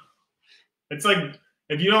feet. It's like,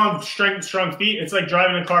 if you don't have strong feet, it's like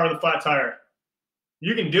driving a car with a flat tire.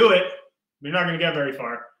 You can do it, but you're not going to get very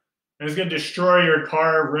far. And it's going to destroy your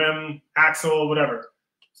car, rim, axle, whatever.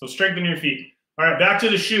 So strengthen your feet. All right, back to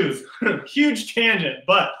the shoes. Huge tangent,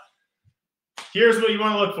 but here's what you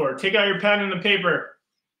want to look for. Take out your pen and the paper.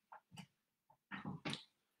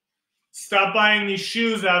 Stop buying these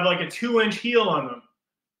shoes that have like a 2-inch heel on them.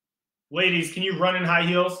 Ladies, can you run in high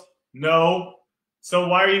heels? No. So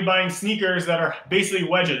why are you buying sneakers that are basically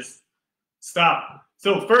wedges? Stop.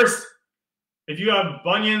 So first, if you have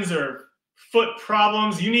bunions or foot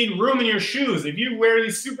problems, you need room in your shoes. If you wear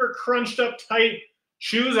these super crunched up tight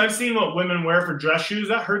shoes, I've seen what women wear for dress shoes.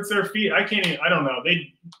 That hurts their feet. I don't know.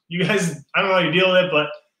 You guys, I don't know how you deal with it, but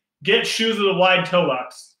get shoes with a wide toe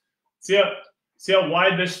box. See how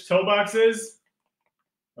wide this toe box is?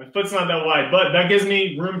 My foot's not that wide, but that gives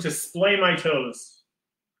me room to splay my toes.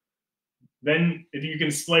 Then if you can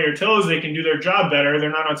splay your toes, they can do their job better. They're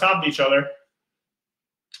not on top of each other.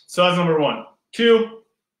 So that's number 1. 2,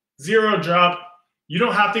 zero drop. You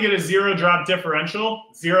don't have to get a 0 drop differential.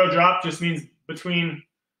 0 drop just means between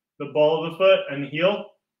the ball of the foot and the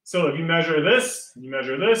heel. So if you measure this, and you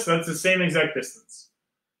measure this, that's the same exact distance.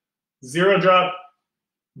 0 drop,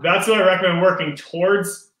 that's what I recommend working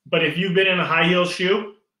towards. But if you've been in a high heel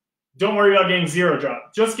shoe, don't worry about getting 0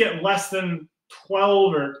 drop. Just get less than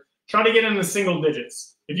 12 or try to get in the single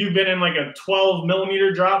digits. If you've been in like a 12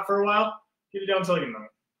 millimeter drop for a while, get it down to like a 9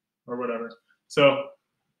 or whatever. So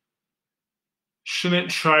shouldn't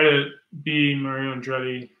try to be Mario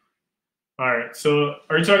Andretti. All right, so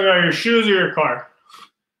are you talking about your shoes or your car?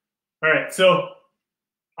 All right, so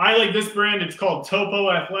I like this brand. It's called Topo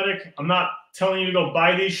Athletic. I'm not telling you to go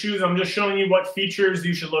buy these shoes. I'm just showing you what features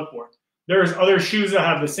you should look for. There's other shoes that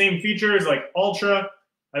have the same features like Ultra.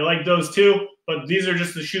 I like those too, but these are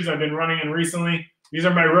just the shoes I've been running in recently. These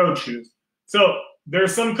are my road shoes. So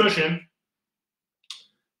there's some cushion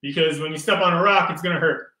because when you step on a rock, it's going to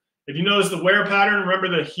hurt. If you notice the wear pattern, remember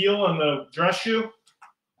the heel on the dress shoe?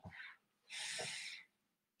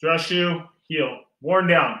 Dress shoe, heel. Worn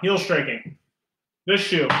down, heel striking. This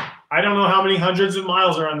shoe, I don't know how many hundreds of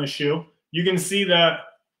miles are on this shoe. You can see that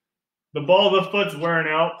the ball of the foot's wearing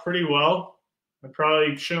out pretty well. I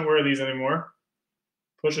probably shouldn't wear these anymore.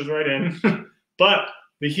 Pushes right in. But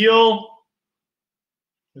the heel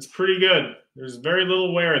is pretty good. There's very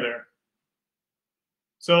little wear there.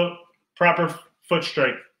 So, proper foot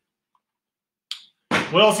strike.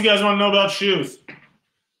 What else you guys want to know about shoes?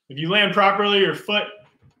 If you land properly, your foot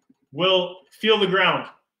will feel the ground.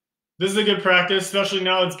 This is a good practice, especially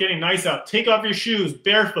now it's getting nice out. Take off your shoes,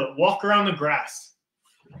 barefoot, walk around the grass.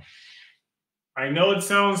 I know it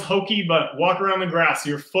sounds hokey, but walk around the grass.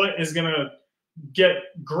 Your foot is going to get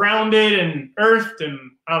grounded and earthed, and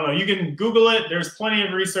I don't know. You can Google it. There's plenty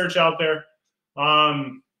of research out there.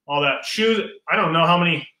 All that. Shoes, I don't know how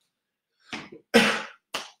many.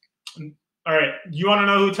 All right, you want to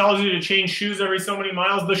know who tells you to change shoes every so many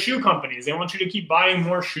miles? The shoe companies. They want you to keep buying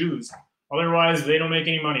more shoes. Otherwise, they don't make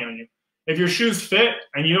any money on you. If your shoes fit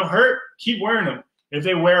and you don't hurt, keep wearing them. If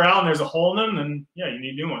they wear out and there's a hole in them, then yeah, you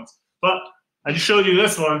need new ones. But I just showed you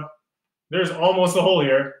this one. There's almost a hole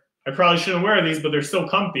here. I probably shouldn't wear these, but they're still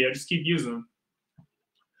comfy. I just keep using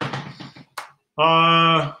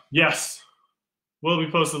them. Yes. Will be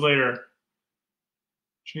posted later.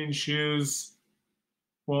 Change shoes.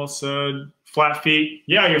 Well said. Flat feet.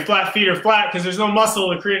 Yeah, your flat feet are flat because there's no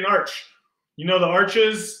muscle to create an arch. You know the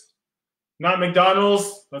arches? Not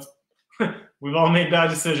McDonald's. That's we've all made bad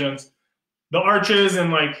decisions. The arches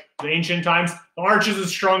in like the ancient times, the arch is the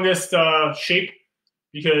strongest shape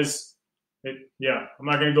because yeah, I'm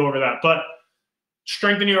not going to go over that. But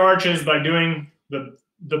strengthen your arches by doing the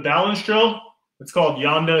balance drill. It's called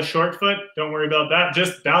Yonda short foot. Don't worry about that.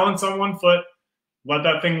 Just balance on one foot. Let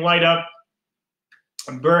that thing light up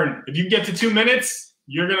and burn. If you get to 2 minutes,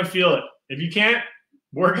 you're going to feel it. If you can't,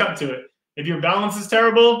 work up to it. If your balance is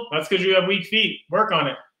terrible, that's because you have weak feet. Work on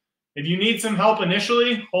it. If you need some help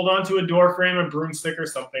initially, hold on to a door frame, a broomstick or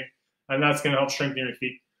something, and that's going to help strengthen your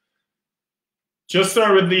feet. Just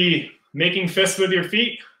start with the making fists with your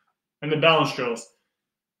feet and the balance drills.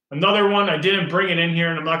 Another one, I didn't bring it in here,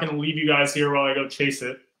 and I'm not going to leave you guys here while I go chase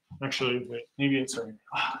it. Actually, wait, maybe it's right.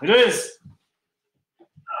 It is.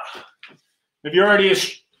 If you're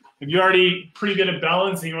already pretty good at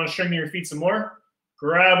balance and you want to strengthen your feet some more,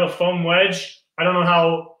 grab a foam wedge. I don't know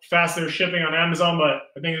how fast they're shipping on Amazon, but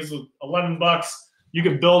I think this is $11. You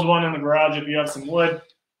can build one in the garage if you have some wood.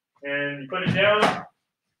 And you put it down,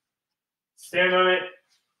 stand on it,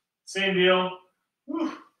 same deal.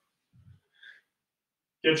 Whew.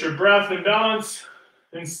 Get your breath and balance,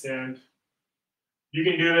 and stand. You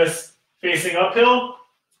can do this facing uphill.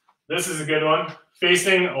 This is a good one.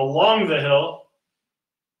 Facing along the hill,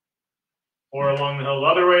 or along the hill the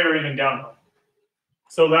other way, or even downhill.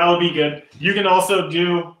 So that'll be good. You can also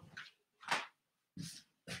do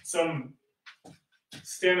some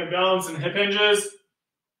standing balance and hip hinges.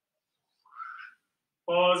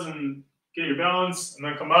 Pause and get your balance, and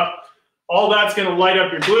then come up. All that's going to light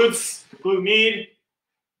up your glutes, glute med,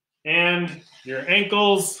 and your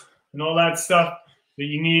ankles, and all that stuff that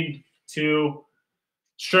you need to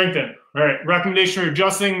strengthen. All right, recommendation for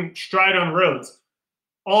adjusting stride on roads.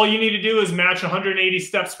 All you need to do is match 180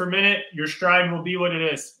 steps per minute. Your stride will be what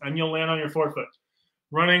it is, and you'll land on your forefoot.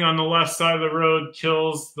 Running on the left side of the road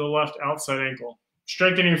kills the left outside ankle.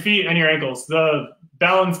 Strengthen your feet and your ankles. The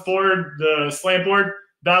balance board, the slant board,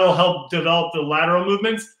 that'll help develop the lateral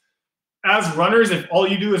movements. As runners, if all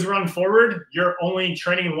you do is run forward, you're only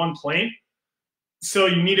training in one plane. So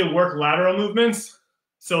you need to work lateral movements.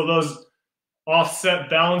 So those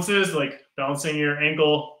offset balances, like balancing your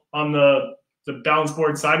ankle on the balance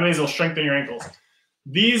board sideways, will strengthen your ankles.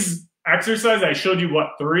 these exercises, I showed you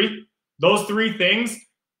what, 3? Those 3 things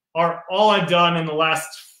are all I've done in the last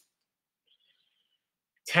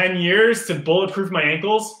 10 years to bulletproof my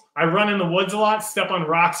ankles. I run in the woods a lot, step on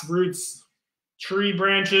rocks, roots, tree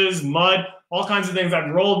branches, mud, all kinds of things.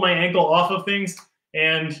 I've rolled my ankle off of things,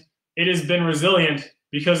 and it has been resilient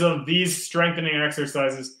because of these strengthening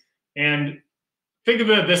exercises. And think of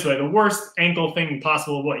it this way. The worst ankle thing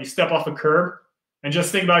possible is what? You step off a curb, and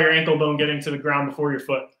just think about your ankle bone getting to the ground before your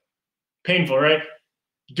foot. Painful, right?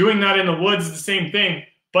 Doing that in the woods is the same thing.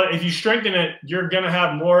 But if you strengthen it, you're going to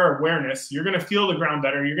have more awareness. You're going to feel the ground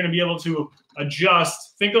better. You're going to be able to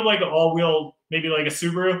adjust. Think of like an all-wheel, maybe like a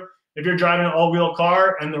Subaru. If you're driving an all-wheel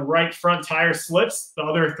car and the right front tire slips, the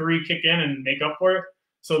other 3 kick in and make up for it.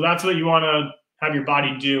 So that's what you want to have your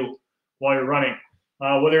body do while you're running.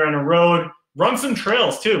 Whether you're on a road, run some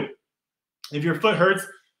trails too. If your foot hurts,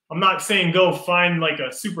 I'm not saying go find like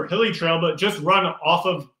a super hilly trail, but just run off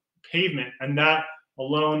of pavement, and that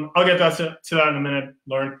alone, I'll get that to that in a minute,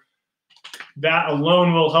 Lauren. That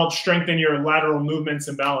alone will help strengthen your lateral movements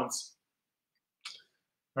and balance.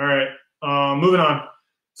 All right, moving on.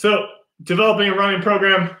 So developing a running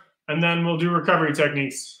program, and then we'll do recovery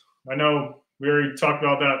techniques. I know we already talked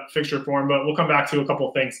about that fixture form, but we'll come back to a couple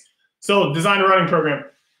of things. So design a running program.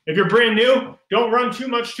 If you're brand new, don't run too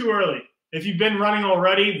much too early. If you've been running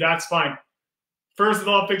already, that's fine. First of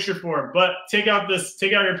all, fixture form, but take out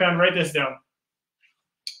your pen, write this down.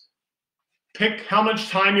 Pick how much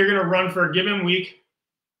time you're going to run for a given week.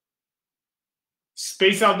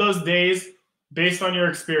 Space out those days based on your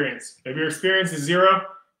experience. If your experience is 0,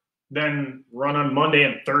 then run on Monday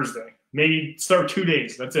and Thursday. Maybe start 2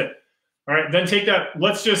 days. That's it. All right. Then take that.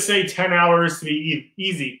 Let's just say 10 hours to be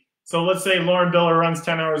easy. So let's say Lauren Biller runs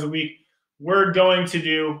 10 hours a week. We're going to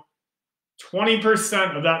do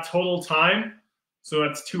 20% of that total time. So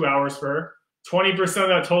that's 2 hours for her. 20% of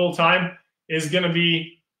that total time is going to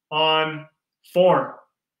be on form.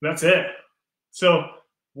 That's it. So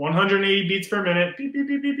 180 beats per minute. Beep, beep,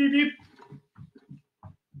 beep, beep, beep, beep.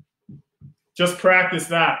 Just practice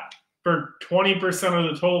that for 20%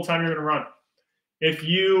 of the total time you're going to run. If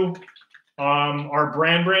you are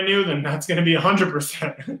brand new, then that's going to be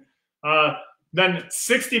 100%. Then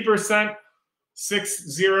 60%,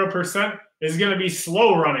 60% is going to be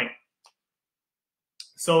slow running.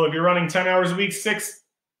 So if you're running 10 hours a week, 6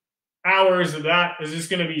 hours of that is just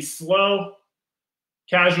going to be slow,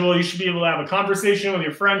 casual. You should be able to have a conversation with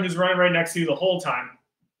your friend who's running right next to you the whole time.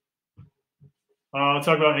 I'll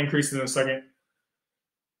talk about increases in a second.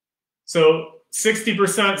 So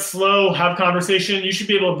 60% slow, have conversation. You should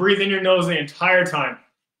be able to breathe in your nose the entire time.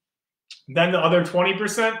 Then the other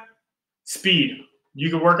 20%, speed.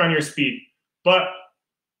 You can work on your speed. But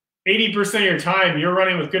 80% of your time, you're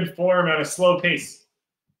running with good form at a slow pace.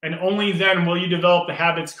 And only then will you develop the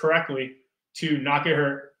habits correctly to not get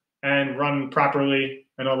hurt and run properly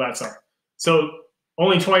and all that stuff. So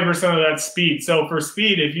only 20% of that speed. So for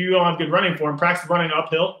speed, if you don't have good running form, practice running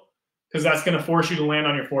uphill because that's going to force you to land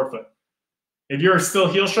on your forefoot. If you're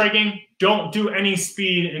still heel striking, don't do any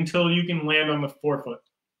speed until you can land on the forefoot.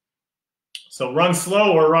 So run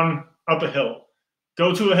slow or run up a hill.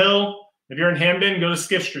 Go to a hill. If you're in Hamden, go to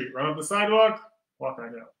Skiff Street. Run up the sidewalk, walk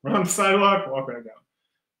back down. Run up the sidewalk, walk back down.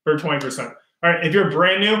 For 20%. All right, if you're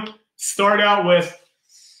brand new, start out with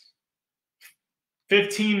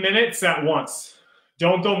 15 minutes at once.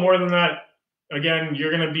 Don't go more than that. Again, you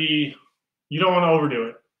don't want to overdo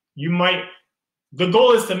it. The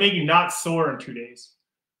goal is to make you not sore in 2 days.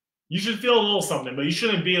 You should feel a little something, but you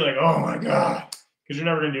shouldn't be like, oh my God, because you're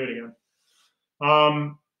never going to do it again.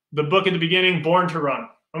 The book at the beginning, Born to Run.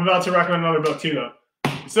 I'm about to recommend another book too, though.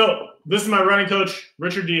 So this is my running coach,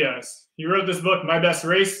 Richard Diaz. He wrote this book, My Best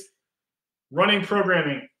Race, Running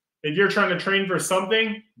Programming. If you're trying to train for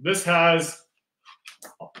something, this has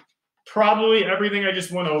probably everything I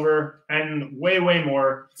just went over and way, way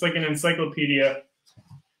more. It's like an encyclopedia.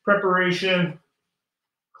 Preparation,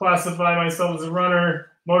 classify myself as a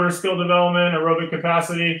runner, motor skill development, aerobic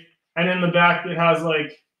capacity. And in the back, it has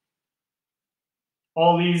like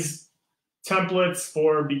all these templates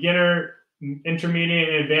for beginner, intermediate,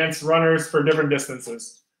 and advanced runners for different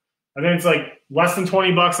distances. I think it's like less than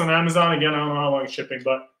 $20 on Amazon. Again, I don't know how long it's shipping,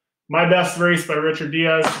 but My Best Race by Richard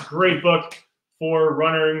Diaz. Great book for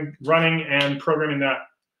running and programming that.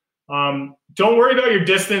 Don't worry about your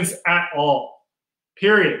distance at all,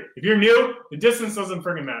 period. If you're new, the distance doesn't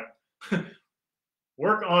freaking matter.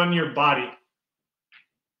 Work on your body.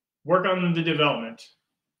 Work on the development.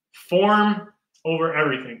 Form over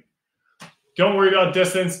everything. Don't worry about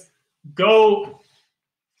distance.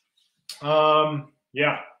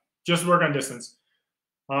 Just work on distance.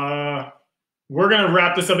 we're going to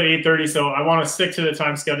wrap this up at 8:30, so I want to stick to the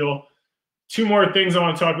time schedule. 2 more things I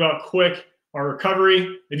want to talk about quick are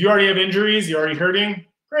recovery. If you already have injuries, you're already hurting,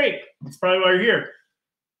 great. That's probably why you're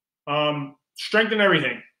here. Strengthen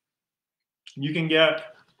everything. You can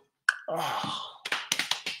get...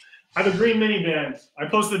 I have a green mini band. I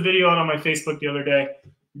posted a video on my Facebook the other day.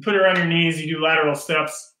 You put it around your knees. You do lateral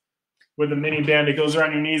steps with a mini band. It goes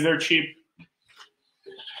around your knees. They're cheap.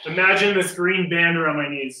 Imagine this green band around my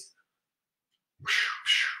knees.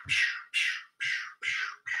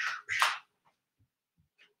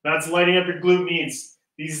 That's lighting up your glute meats.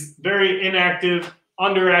 These very inactive,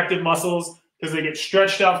 underactive muscles because they get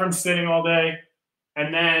stretched out from sitting all day.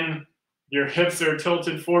 And then your hips are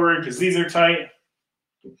tilted forward because these are tight.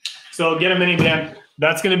 So get a mini band.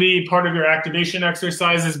 That's going to be part of your activation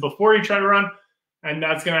exercises before you try to run, and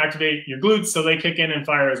that's going to activate your glutes so they kick in and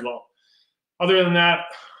fire as well. Other than that,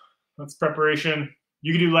 that's preparation.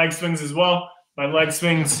 You can do leg swings as well. By leg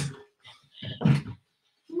swings,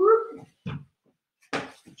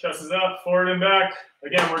 chest is up, forward and back.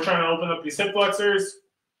 Again, we're trying to open up these hip flexors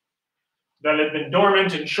that have been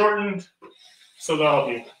dormant and shortened, so they'll help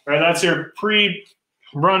you. All right, that's your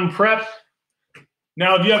pre-run prep.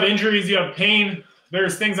 Now, if you have injuries, you have pain,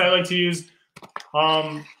 there's things I like to use.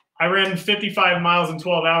 I ran 55 miles in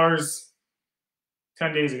 12 hours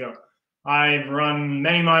 10 days ago. I've run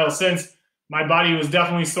many miles since. My body was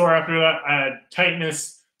definitely sore after that. I had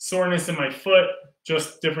tightness, soreness in my foot,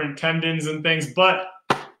 just different tendons and things. But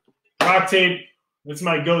rock tape, it's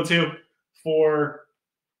my go-to for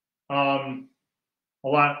a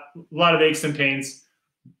lot of aches and pains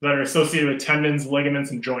that are associated with tendons,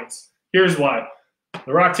 ligaments, and joints. Here's why.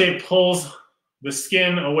 The rock tape pulls the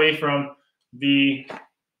skin away from the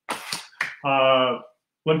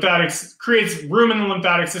lymphatics, creates room in the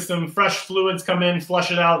lymphatic system, fresh fluids come in,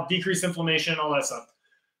 flush it out, decrease inflammation, all that stuff.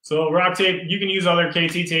 So rock tape, you can use other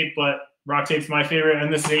KT tape, but rock tape's my favorite,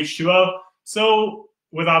 and this is H2O. So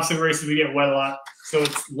with obstacle races, we get wet a lot, so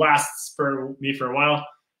it lasts for me for a while.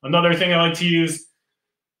 Another thing I like to use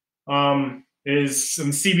is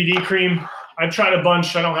some CBD cream. I've tried a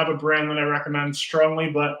bunch. I don't have a brand that I recommend strongly,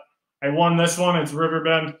 but I won this one. It's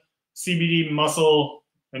Riverbend CBD Muscle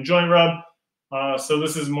and Joint Rub. So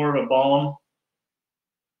this is more of a balm.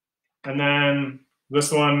 And then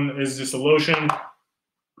this one is just a lotion.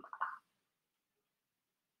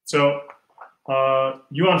 So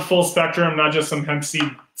you want full spectrum, not just some hemp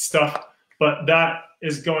seed stuff, but that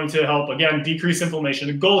is going to help, again, decrease inflammation.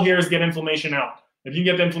 The goal here is get inflammation out. If you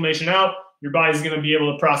get the inflammation out, your body's going to be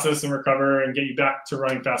able to process and recover and get you back to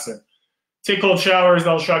running faster. Take cold showers.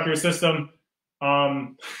 That'll shock your system.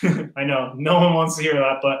 I know no one wants to hear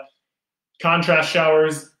that, but contrast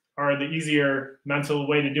showers are the easier mental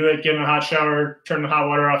way to do it. Get in a hot shower, turn the hot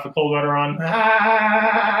water off, the cold water on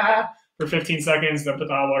for 15 seconds, then put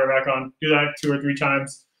the hot water back on. Do that 2 or 3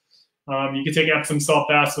 times. You can take Epsom salt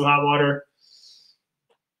baths with hot water.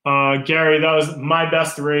 Gary, that was my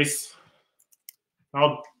best race.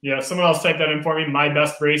 Someone else type that in for me. My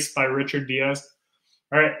Best Race by Richard Diaz.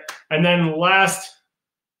 All right. And then last,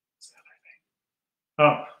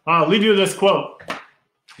 I'll leave you with this quote.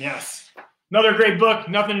 Yes. Another great book,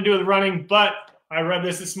 nothing to do with running, but I read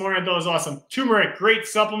this morning. I thought it was awesome. Turmeric, great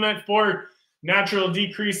supplement for natural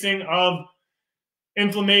decreasing of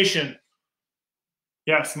inflammation.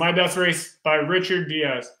 Yes, My Best Race by Richard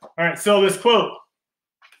Diaz. All right, so this quote,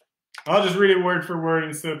 I'll just read it word for word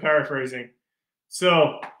instead of paraphrasing.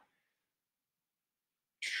 So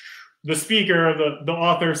the speaker, the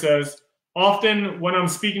author says, often when I'm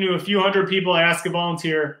speaking to a few hundred people, I ask a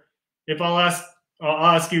volunteer if I'll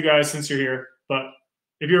ask you guys since you're here, but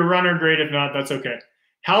if you're a runner, great. If not, that's okay.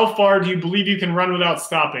 How far do you believe you can run without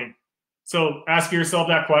stopping? So ask yourself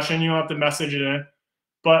that question. You don't have to message it in,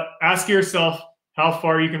 but ask yourself how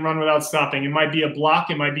far you can run without stopping. It might be a block.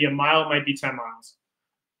 It might be a mile. It might be 10 miles.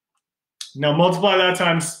 Now multiply that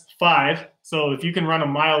times 5. So if you can run a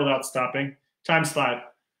mile without stopping, times 5.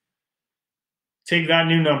 Take that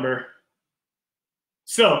new number.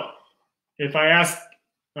 So if I ask,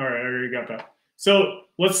 all right, I already got that. So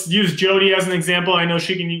let's use Jody as an example. I know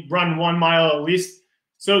she can run 1 mile at least.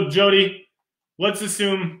 So Jody, let's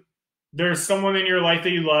assume there's someone in your life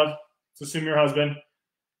that you love. Let's assume your husband.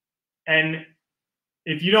 And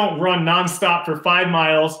if you don't run nonstop for 5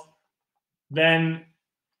 miles, then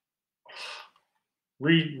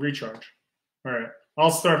recharge. All right,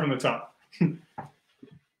 I'll start from the top.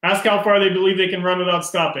 Ask how far they believe they can run without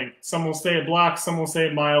stopping. Some will say a block, some will say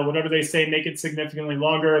a mile. Whatever they say, make it significantly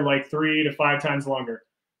longer, like 3 to 5 times longer.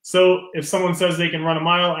 So if someone says they can run a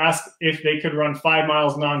mile, ask if they could run 5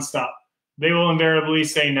 miles nonstop. They will invariably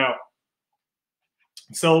say no.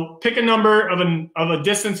 So pick a number of a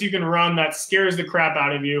distance you can run that scares the crap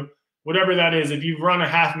out of you, whatever that is. If you've run a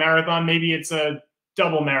half marathon, maybe it's a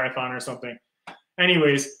double marathon or something.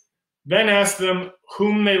 Anyways, then ask them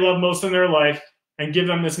whom they love most in their life and give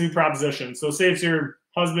them this new proposition. So say it's your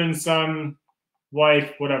husband, son,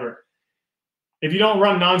 wife, whatever. If you don't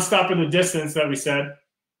run nonstop for the distance that we said,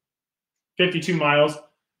 52 miles,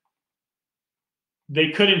 they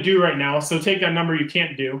couldn't do right now. So take that number you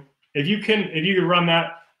can't do. If you can run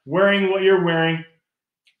that wearing what you're wearing,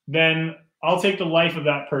 then I'll take the life of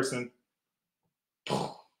that person.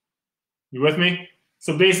 You with me?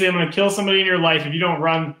 So basically, I'm going to kill somebody in your life if you don't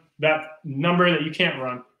run that number that you can't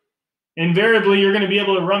run. Invariably, you're going to be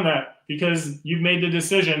able to run that because you've made the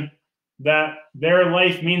decision that their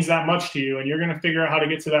life means that much to you, and you're going to figure out how to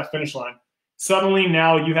get to that finish line. Suddenly,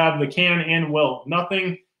 now you have the can and will.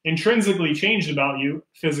 Nothing intrinsically changed about you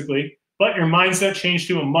physically, but your mindset changed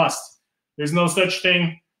to a must. There's no such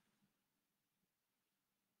thing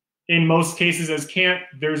in most cases as can't.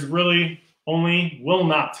 There's really only will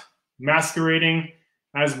not, masquerading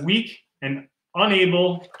as weak and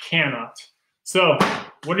unable cannot. So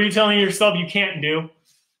what are you telling yourself you can't do?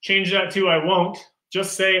 Change that to I won't.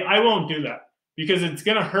 Just say I won't do that because it's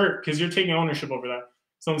going to hurt because you're taking ownership over that.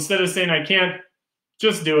 So instead of saying I can't,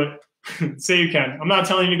 just do it. Say you can. I'm not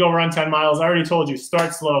telling you to go run 10 miles. I already told you,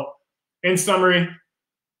 start slow. In summary,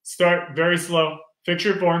 start very slow. Fix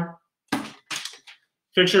your form.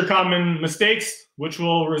 Fix your common mistakes, which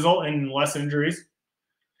will result in less injuries.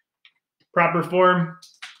 Proper form.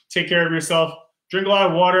 Take care of yourself. Drink a lot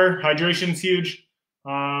of water. Hydration is huge.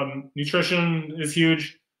 Nutrition is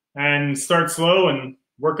huge. And start slow and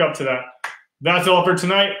work up to that. That's all for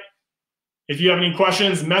tonight. If you have any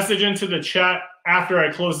questions, message into the chat after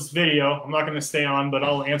I close this video. I'm not going to stay on, but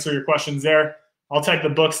I'll answer your questions there. I'll type the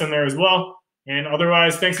books in there as well. And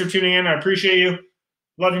otherwise, thanks for tuning in. I appreciate you.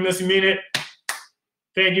 Love you, miss you, mean it.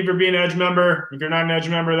 Thank you for being an Edge member. If you're not an Edge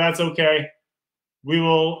member, that's okay. We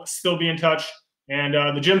will still be in touch. And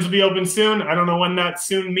the gyms will be open soon. I don't know when that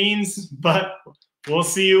soon means, but we'll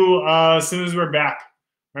see you as soon as we're back.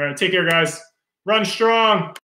 All right, take care, guys. Run strong.